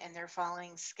routine and they're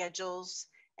following schedules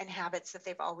and habits that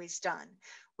they've always done.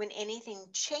 When anything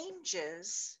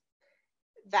changes,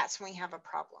 that's when we have a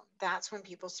problem. That's when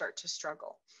people start to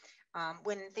struggle.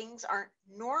 When things aren't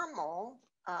normal,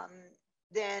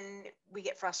 then we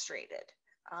get frustrated.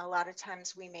 A lot of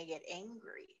times we may get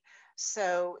angry.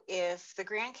 So if the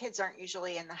grandkids aren't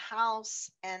usually in the house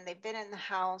and they've been in the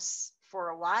house for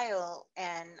a while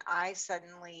and I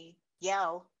suddenly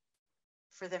yell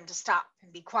for them to stop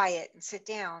and be quiet and sit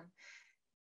down,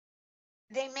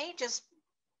 they may just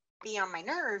be on my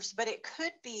nerves, but it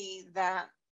could be that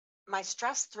my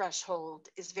stress threshold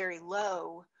is very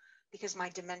low because my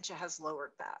dementia has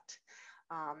lowered that.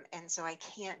 And so I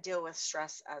can't deal with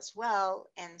stress as well.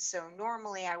 And so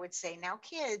normally I would say, now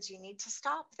kids, you need to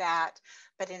stop that.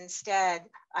 But instead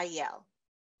I yell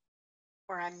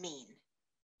or I'm mean.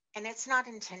 And it's not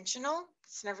intentional.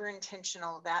 It's never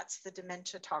intentional. That's the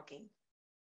dementia talking.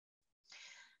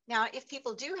 Now, if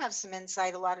people do have some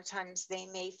insight, a lot of times they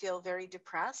may feel very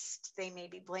depressed. They may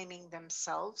be blaming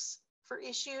themselves for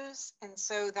issues. And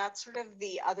so that's sort of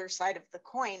the other side of the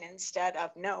coin. Instead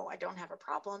of, no, I don't have a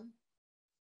problem,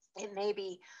 it may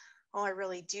be, oh, I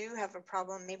really do have a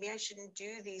problem. Maybe I shouldn't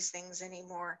do these things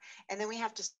anymore. And then we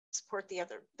have to support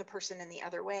the person in the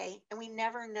other way. And we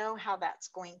never know how that's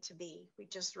going to be. We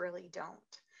just really don't.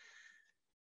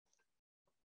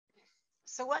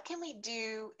 So what can we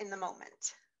do in the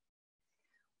moment?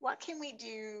 What can we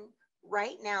do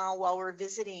right now while we're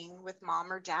visiting with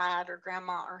mom or dad or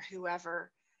grandma or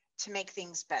whoever to make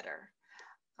things better?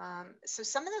 So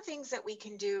some of the things that we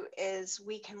can do is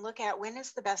we can look at when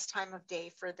is the best time of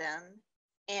day for them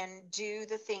and do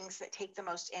the things that take the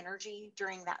most energy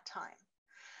during that time.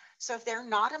 So if they're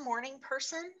not a morning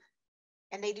person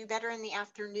and they do better in the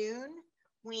afternoon,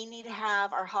 we need to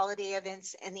have our holiday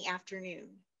events in the afternoon.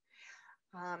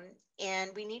 And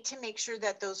we need to make sure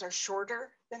that those are shorter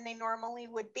than they normally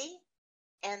would be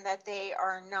and that they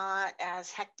are not as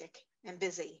hectic and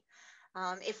busy.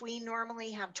 If we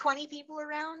normally have 20 people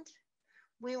around,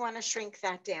 we want to shrink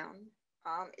that down.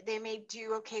 They may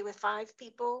do okay with 5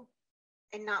 people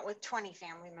and not with 20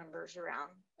 family members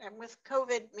around. And with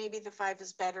COVID, maybe the 5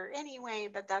 is better anyway,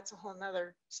 but that's a whole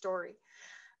nother story.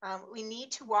 We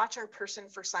need to watch our person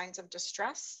for signs of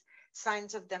distress,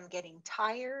 signs of them getting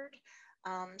tired.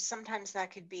 Sometimes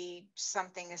that could be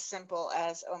something as simple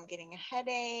as, oh, I'm getting a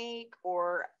headache,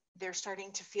 or they're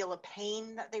starting to feel a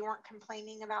pain that they weren't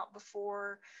complaining about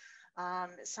before.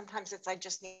 Sometimes it's, I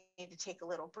just need to take a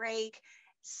little break.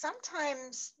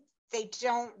 Sometimes they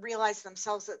don't realize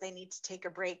themselves that they need to take a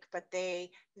break, but they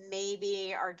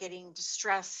maybe are getting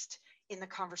distressed in the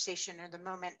conversation or the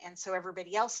moment. And so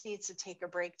everybody else needs to take a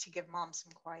break to give mom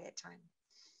some quiet time.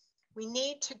 We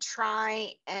need to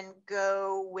try and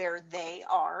go where they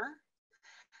are.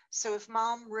 So if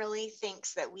mom really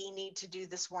thinks that we need to do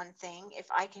this one thing, if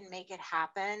I can make it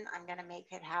happen, I'm going to make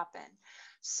it happen.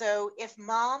 So if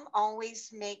mom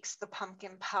always makes the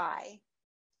pumpkin pie,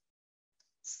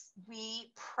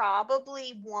 we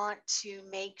probably want to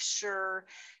make sure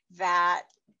that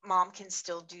mom can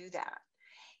still do that.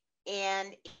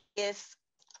 And if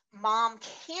mom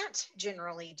can't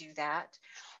generally do that,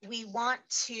 we want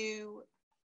to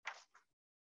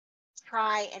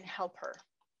try and help her.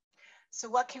 So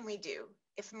what can we do?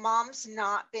 if mom's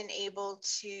not been able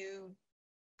to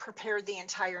prepare the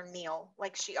entire meal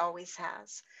like she always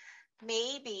has,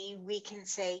 maybe we can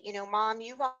say, Mom,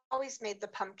 you've always made the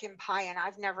pumpkin pie and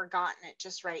I've never gotten it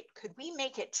just right. Could we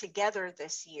make it together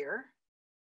this year?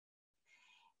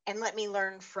 And let me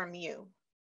learn from you.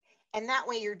 And that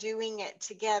way you're doing it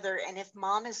together. And if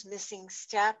mom is missing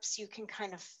steps, you can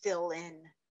kind of fill in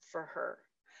for her.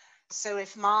 So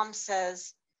if mom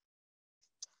says,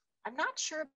 I'm not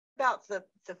sure about the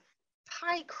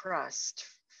pie crust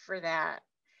for that.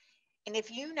 And if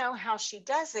you know how she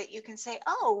does it, you can say,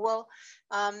 oh, well,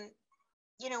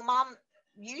 Mom,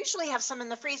 you usually have some in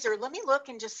the freezer. Let me look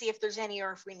and just see if there's any,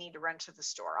 or if we need to run to the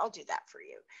store. I'll do that for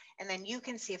you. And then you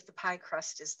can see if the pie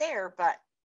crust is there, but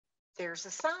there's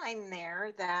a sign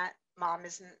there that mom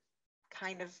isn't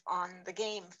kind of on the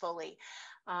game fully.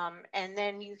 And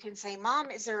then you can say, Mom,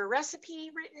 is there a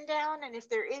recipe written down? And if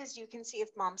there is, you can see if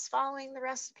mom's following the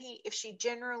recipe. If she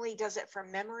generally does it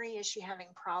from memory, is she having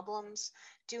problems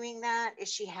doing that?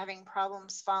 Is she having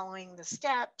problems following the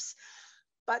steps?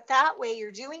 But that way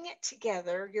you're doing it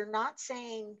together. You're not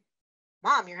saying,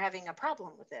 Mom, you're having a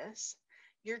problem with this.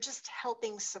 You're just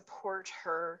helping support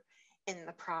her in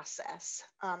the process.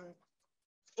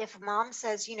 If mom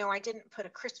says, I didn't put a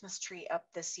Christmas tree up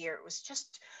this year, it was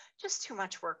just too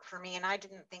much work for me and I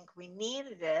didn't think we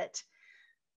needed it.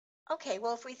 Okay,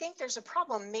 well, if we think there's a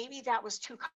problem, maybe that was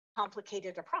too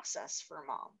complicated a process for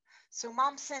mom. So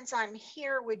Mom, since I'm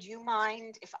here, would you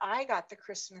mind if I got the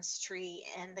Christmas tree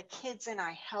and the kids and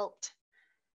I helped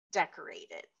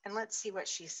decorate it? And let's see what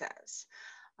she says.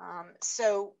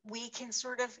 So we can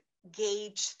sort of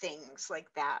gauge things like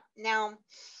that. Now,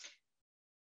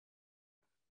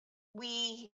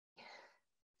 we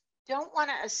don't want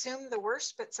to assume the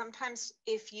worst, but sometimes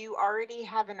if you already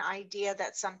have an idea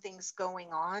that something's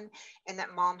going on and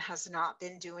that mom has not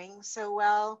been doing so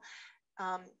well,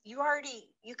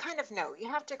 you kind of know. You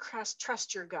have to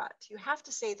trust your gut. You have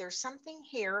to say there's something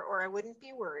here or I wouldn't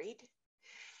be worried.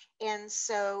 And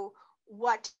so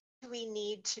what do we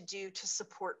need to do to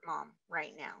support mom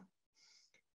right now?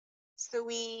 So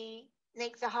we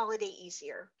make the holiday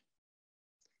easier.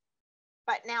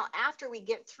 But now after we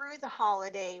get through the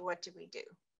holiday, what do we do?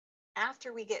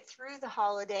 After we get through the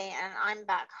holiday and I'm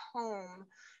back home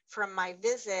from my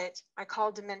visit, I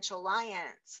call Dementia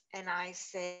Alliance and I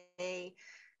say,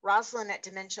 Rosalind at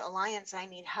Dementia Alliance, I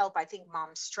need help. I think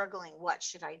mom's struggling. What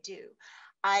should I do?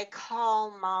 I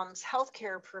call mom's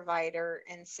healthcare provider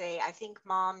and say, I think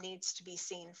mom needs to be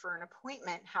seen for an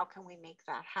appointment. How can we make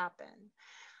that happen?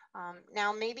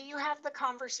 Now, maybe you have the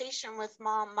conversation with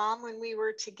mom. Mom, when we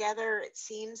were together, it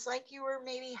seems like you were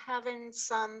maybe having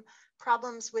some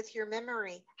problems with your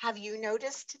memory. Have you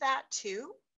noticed that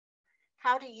too?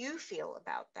 How do you feel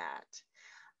about that?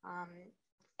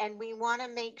 And we want to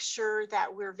make sure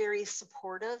that we're very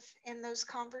supportive in those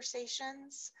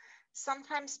conversations.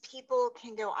 Sometimes people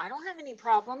can go, I don't have any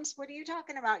problems. What are you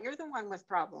talking about? You're the one with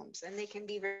problems. And they can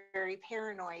be very, very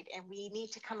paranoid. And we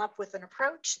need to come up with an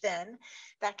approach then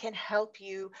that can help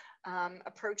you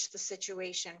approach the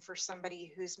situation for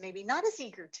somebody who's maybe not as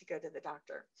eager to go to the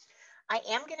doctor. I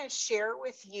am going to share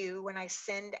with you when I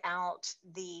send out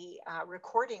the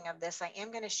recording of this, I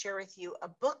am going to share with you a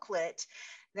booklet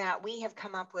that we have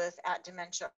come up with at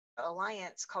Dementia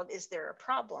Alliance called Is There a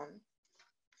Problem?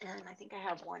 And I think I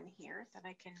have one here that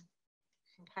I can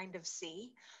kind of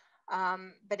see.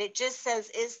 But it just says,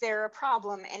 is there a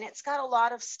problem? And it's got a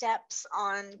lot of steps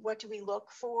on what do we look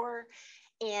for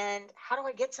and how do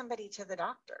I get somebody to the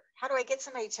doctor? How do I get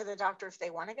somebody to the doctor if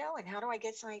they want to go? And how do I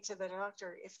get somebody to the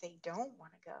doctor if they don't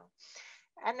want to go?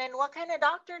 And then what kind of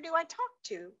doctor do I talk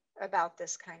to about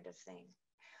this kind of thing?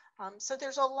 So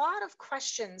there's a lot of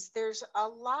questions. There's a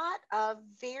lot of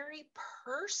very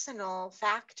personal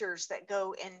factors that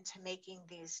go into making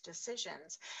these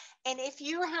decisions. And if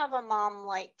you have a mom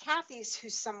like Kathy's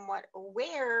who's somewhat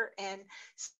aware and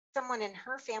someone in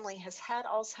her family has had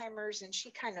Alzheimer's and she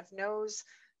kind of knows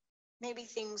maybe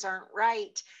things aren't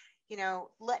right,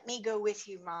 let me go with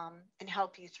you, mom, and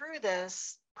help you through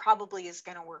this, probably is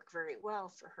going to work very well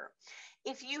for her.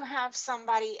 If you have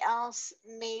somebody else,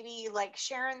 maybe like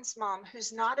Sharon's mom,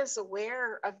 who's not as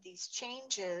aware of these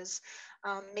changes,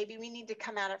 maybe we need to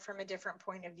come at it from a different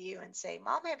point of view and say,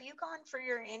 Mom, have you gone for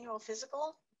your annual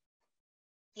physical?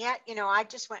 Yeah, I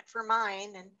just went for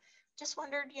mine and just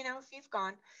wondered, if you've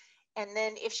gone. And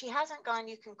then if she hasn't gone,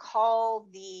 you can call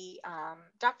the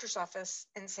doctor's office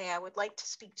and say, I would like to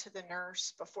speak to the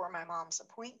nurse before my mom's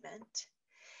appointment.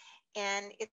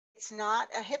 And it's not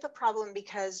a HIPAA problem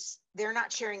because they're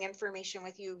not sharing information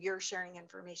with you. You're sharing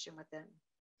information with them.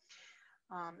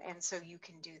 And so you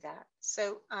can do that.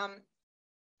 So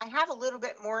I have a little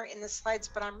bit more in the slides,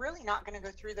 but I'm really not going to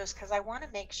go through those because I want to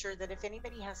make sure that if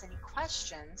anybody has any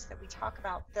questions that we talk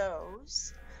about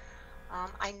those.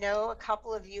 I know a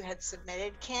couple of you had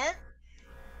submitted. Kent,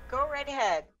 go right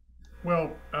ahead.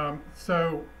 Well,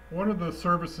 so one of the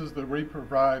services that we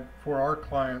provide for our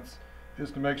clients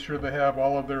is to make sure they have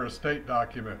all of their estate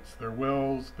documents, their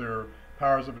wills, their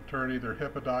powers of attorney, their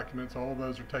HIPAA documents, all of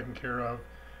those are taken care of.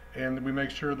 And we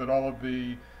make sure that all of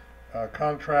the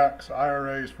contracts,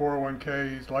 IRAs,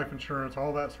 401ks, life insurance,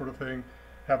 all that sort of thing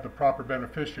have the proper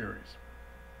beneficiaries.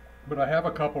 But I have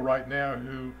a couple right now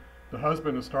who the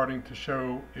husband is starting to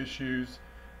show issues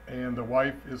and the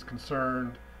wife is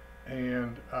concerned.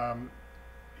 And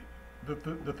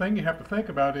the thing you have to think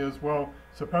about is, well,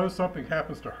 suppose something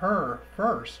happens to her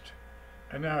first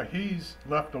and now he's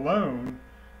left alone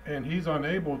and he's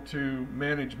unable to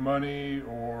manage money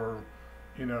or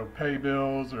pay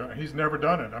bills, or he's never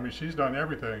done it. I mean, she's done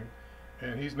everything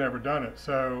and he's never done it.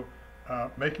 So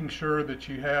making sure that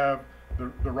you have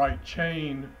the right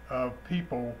chain of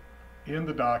people in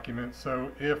the document.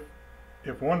 So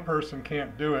if one person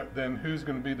can't do it, then who's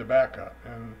going to be the backup,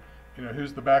 and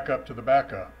who's the backup to the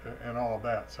backup, and all of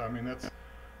that. So I mean, that's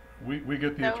we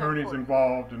get the So attorneys important.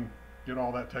 involved and get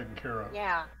all that taken care of.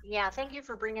 Yeah, yeah. Thank you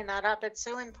for bringing that up. It's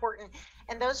so important.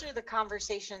 And those are the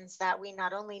conversations that we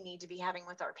not only need to be having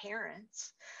with our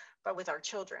parents, but with our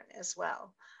children as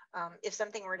well. If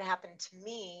something were to happen to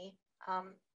me,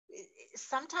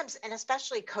 sometimes, and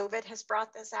especially COVID has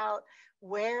brought this out,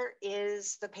 where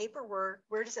is the paperwork?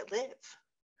 Where does it live?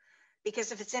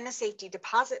 Because if it's in a safety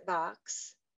deposit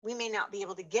box, we may not be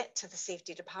able to get to the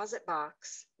safety deposit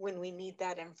box when we need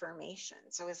that information.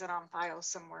 So is it on file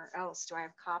somewhere else? Do I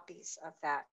have copies of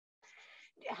that?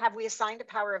 Have we assigned a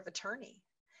power of attorney?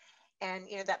 And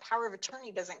that power of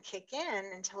attorney doesn't kick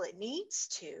in until it needs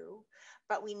to,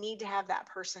 but we need to have that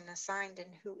person assigned, and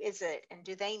who is it and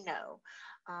do they know?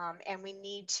 And we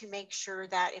need to make sure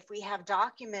that if we have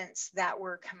documents that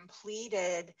were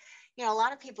completed, a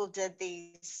lot of people did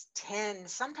these 10,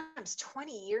 sometimes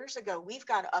 20 years ago. We've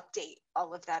got to update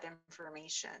all of that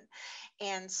information.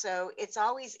 And so it's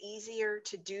always easier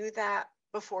to do that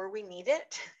before we need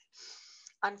it.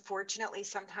 Unfortunately,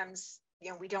 sometimes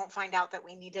we don't find out that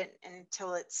we need it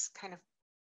until it's kind of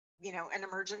an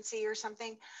emergency or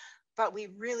something. But we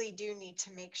really do need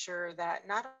to make sure that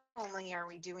not only are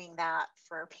we doing that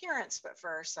for our parents, but for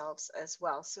ourselves as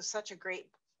well. So such a great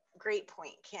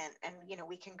point, Kent. And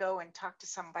we can go and talk to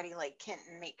somebody like Kent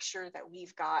and make sure that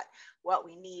we've got what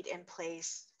we need in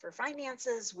place for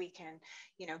finances. We can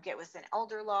get with an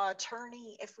elder law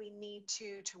attorney if we need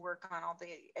to work on all the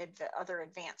other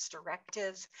advanced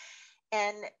directives.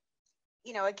 And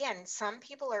again, some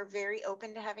people are very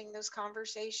open to having those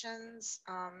conversations.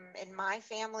 In my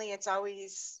family, it's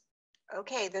always,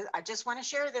 okay, I just want to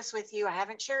share this with you. I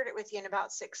haven't shared it with you in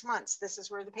about 6 months. This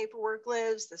is where the paperwork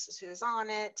lives. This is who's on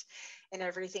it. And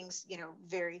everything's,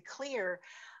 very clear.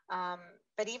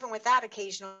 But even with that,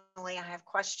 occasionally I have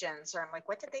questions, or I'm like,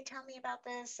 what did they tell me about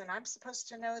this? And I'm supposed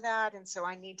to know that. And so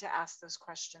I need to ask those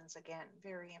questions again.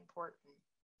 Very important.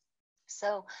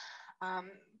 So,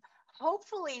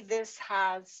 hopefully this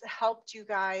has helped you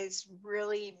guys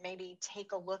really maybe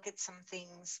take a look at some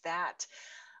things that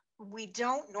we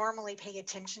don't normally pay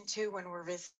attention to when we're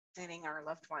visiting our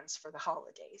loved ones for the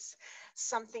holidays.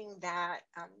 Something that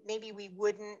maybe we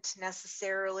wouldn't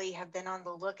necessarily have been on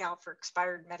the lookout for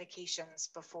expired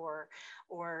medications before,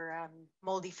 or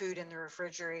moldy food in the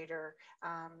refrigerator.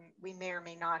 We may or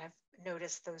may not have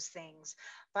noticed those things.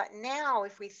 But now,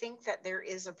 if we think that there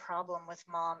is a problem with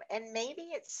mom, and maybe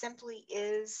it simply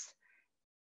is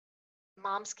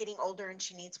mom's getting older and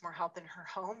she needs more help in her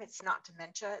home. It's not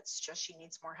dementia, it's just she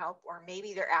needs more help. Or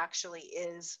maybe there actually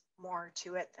is more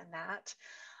to it than that.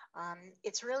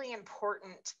 It's really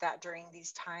important that during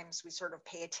these times we sort of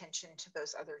pay attention to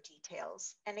those other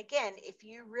details. And again, if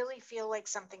you really feel like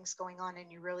something's going on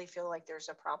and you really feel like there's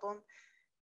a problem,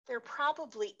 there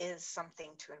probably is something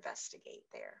to investigate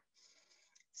there.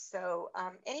 So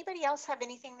anybody else have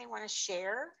anything they want to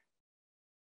share?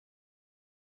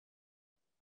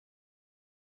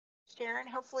 Sharon,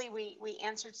 hopefully we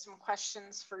answered some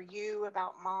questions for you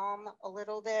about mom a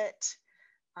little bit.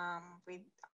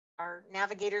 Our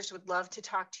navigators would love to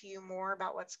talk to you more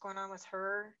about what's going on with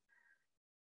her.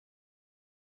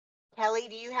 Kelly,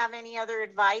 do you have any other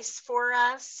advice for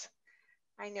us?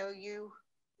 I know you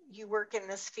work in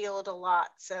this field a lot,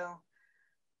 so.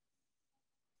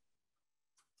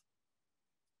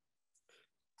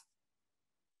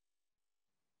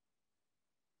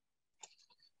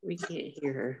 We can't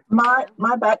hear her.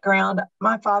 My background,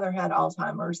 my father had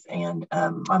Alzheimer's, and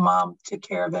my mom took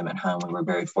care of him at home. We were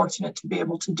very fortunate to be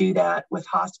able to do that with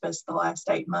hospice the last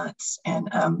 8 months. And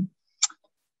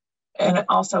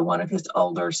also one of his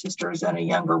older sisters and a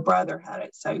younger brother had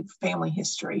it, so family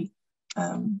history.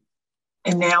 And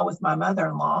now with my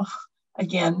mother-in-law,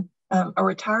 again, a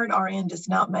retired RN does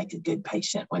not make a good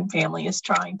patient when family is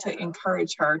trying to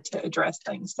encourage her to address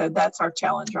things. So that's our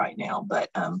challenge right now. But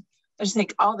I just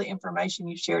think all the information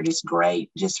you shared is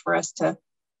great, just for us to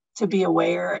be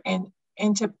aware and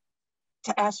to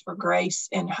ask for grace,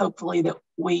 and hopefully that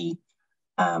we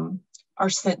are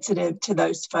sensitive to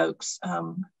those folks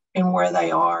and where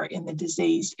they are in the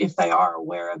disease, if they are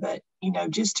aware of it,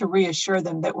 just to reassure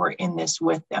them that we're in this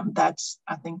with them. That's,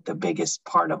 I think, the biggest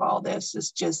part of all this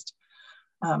is just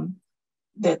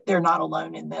that they're not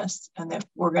alone in this, and that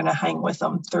we're going to hang with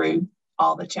them through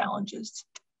all the challenges.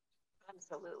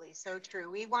 Absolutely. So true.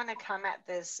 We want to come at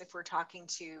this, if we're talking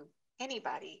to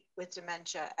anybody with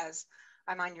dementia, as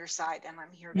I'm on your side and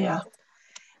I'm here to help.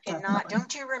 And not,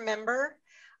 don't you remember?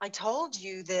 I told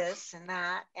you this and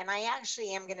that, and I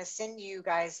actually am going to send you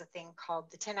guys a thing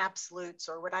called the 10 Absolutes,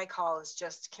 or what I call is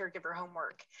just caregiver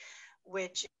homework,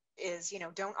 which is,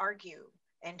 don't argue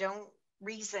and don't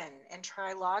reason, and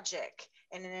try logic.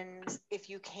 And then if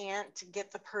you can't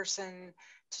get the person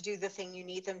to do the thing you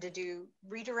need them to do,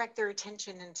 redirect their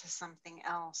attention into something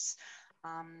else,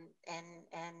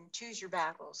 and choose your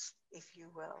battles, if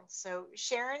you will. So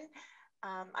Sharon,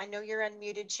 I know you're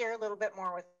unmuted. Share a little bit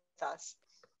more with us.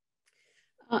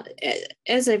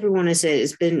 As everyone has said,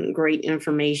 it's been great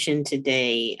information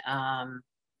today.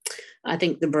 I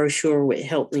think the brochure would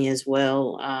help me as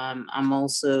well. I'm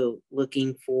also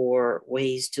looking for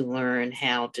ways to learn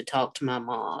how to talk to my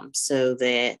mom, so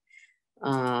that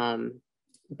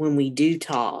when we do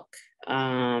talk,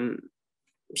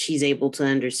 she's able to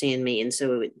understand me, and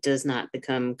so it does not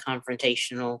become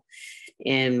confrontational,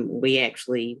 and we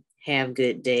actually have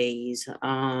good days.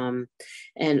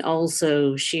 And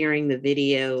also sharing the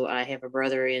video. I have a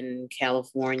brother in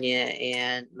California,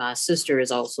 and my sister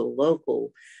is also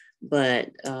local, but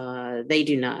they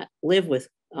do not live with,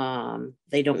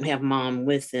 they don't have mom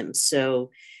with them.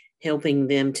 So helping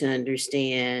them to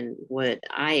understand what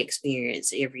I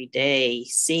experience every day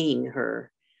seeing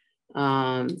her,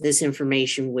 this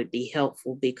information would be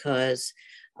helpful, because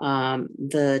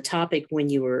the topic when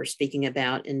you were speaking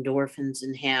about endorphins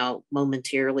and how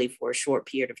momentarily for a short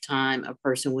period of time a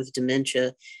person with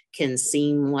dementia can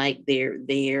seem like they're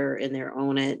there and they're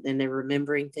on it and they're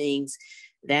remembering things.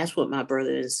 That's what my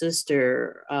brother and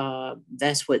sister,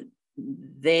 that's what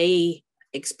they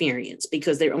experience,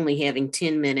 because they're only having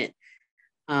 10-minute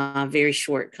very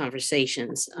short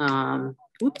conversations.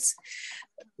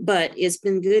 But it's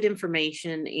been good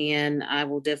information, and I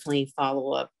will definitely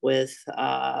follow up with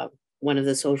one of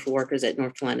the social workers at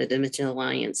North Carolina Dementia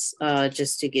Alliance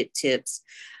just to get tips.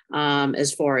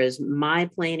 As far as my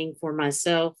planning for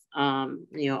myself,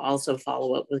 also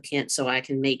follow up with Kent so I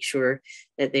can make sure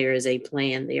that there is a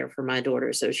plan there for my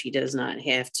daughter, so she does not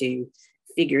have to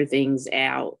figure things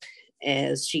out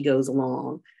as she goes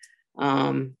along.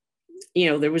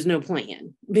 There was no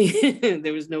plan.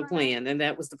 There was no plan, and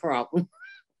that was the problem.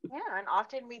 Yeah, and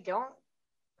often we don't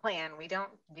plan. We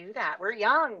don't do that. We're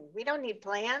young. We don't need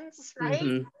plans, right?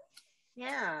 Mm-hmm.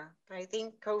 Yeah, but I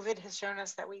think COVID has shown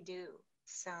us that we do.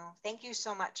 So thank you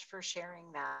so much for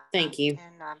sharing that. Thank you.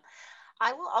 And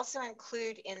I will also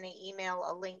include in the email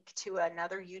a link to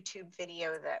another YouTube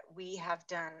video that we have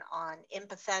done on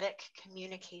empathetic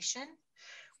communication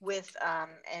with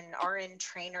an RN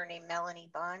trainer named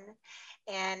Melanie Bunn.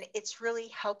 And it's really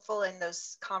helpful in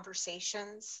those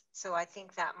conversations. So I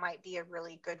think that might be a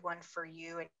really good one for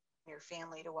you and your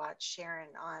family to watch, Sharon,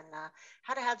 on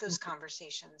how to have those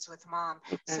conversations with mom,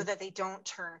 so that they don't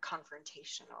turn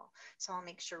confrontational. So I'll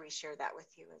make sure we share that with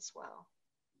you as well.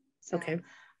 So, okay.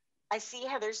 I see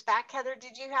Heather's back. Heather,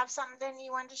 did you have something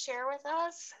you wanted to share with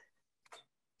us?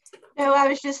 No, I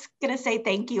was just going to say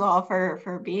thank you all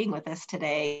for being with us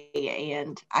today.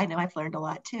 And I know I've learned a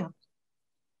lot too.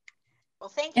 Well,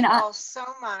 thank you all so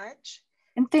much.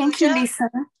 And thank you, Lisa.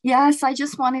 Yes, I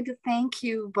just wanted to thank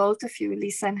you, both of you,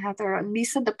 Lisa and Heather. And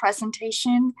Lisa, the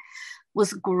presentation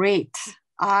was great.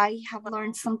 I have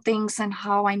learned some things on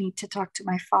how I need to talk to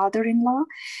my father-in-law.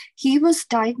 He was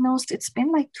diagnosed, it's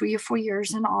been like 3 or 4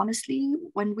 years. And honestly,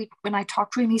 when I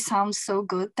talk to him, he sounds so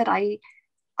good that I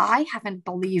haven't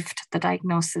believed the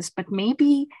diagnosis, but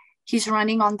maybe he's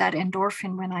running on that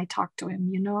endorphin when I talk to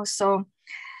him, so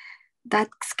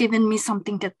that's given me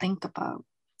something to think about.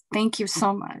 Thank you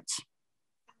so much.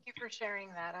 Thank you for sharing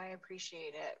that. I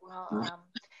appreciate it. Well,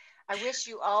 I wish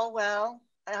you all well.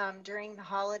 during the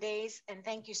holidays. And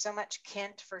thank you so much,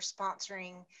 Kent, for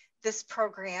sponsoring this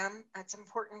program. It's an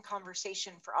important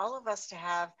conversation for all of us to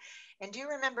have. And do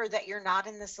remember that you're not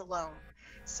in this alone.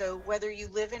 So whether you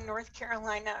live in North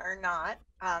Carolina or not,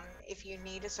 if you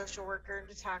need a social worker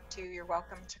to talk to, you're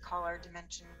welcome to call our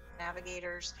Dementia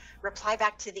Navigators. Reply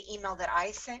back to the email that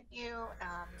I sent you,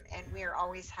 and we are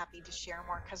always happy to share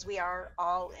more because we are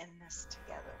all in this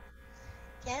together.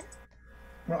 Ken?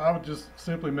 Well, I would just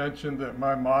simply mention that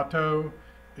my motto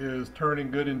is turning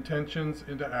good intentions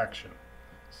into action.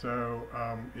 So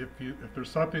if there's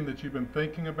something that you've been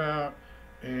thinking about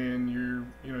and you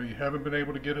haven't been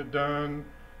able to get it done,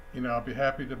 I'll be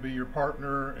happy to be your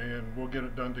partner and we'll get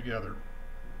it done together.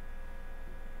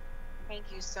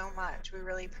 Thank you so much. We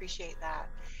really appreciate that.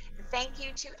 And thank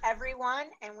you to everyone,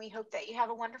 and we hope that you have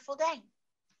a wonderful day.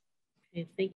 Okay,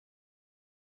 thank